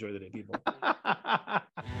 cheers and enjoy the day, people.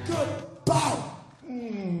 Goodbye.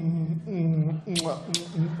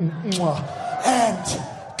 And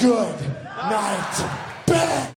good night.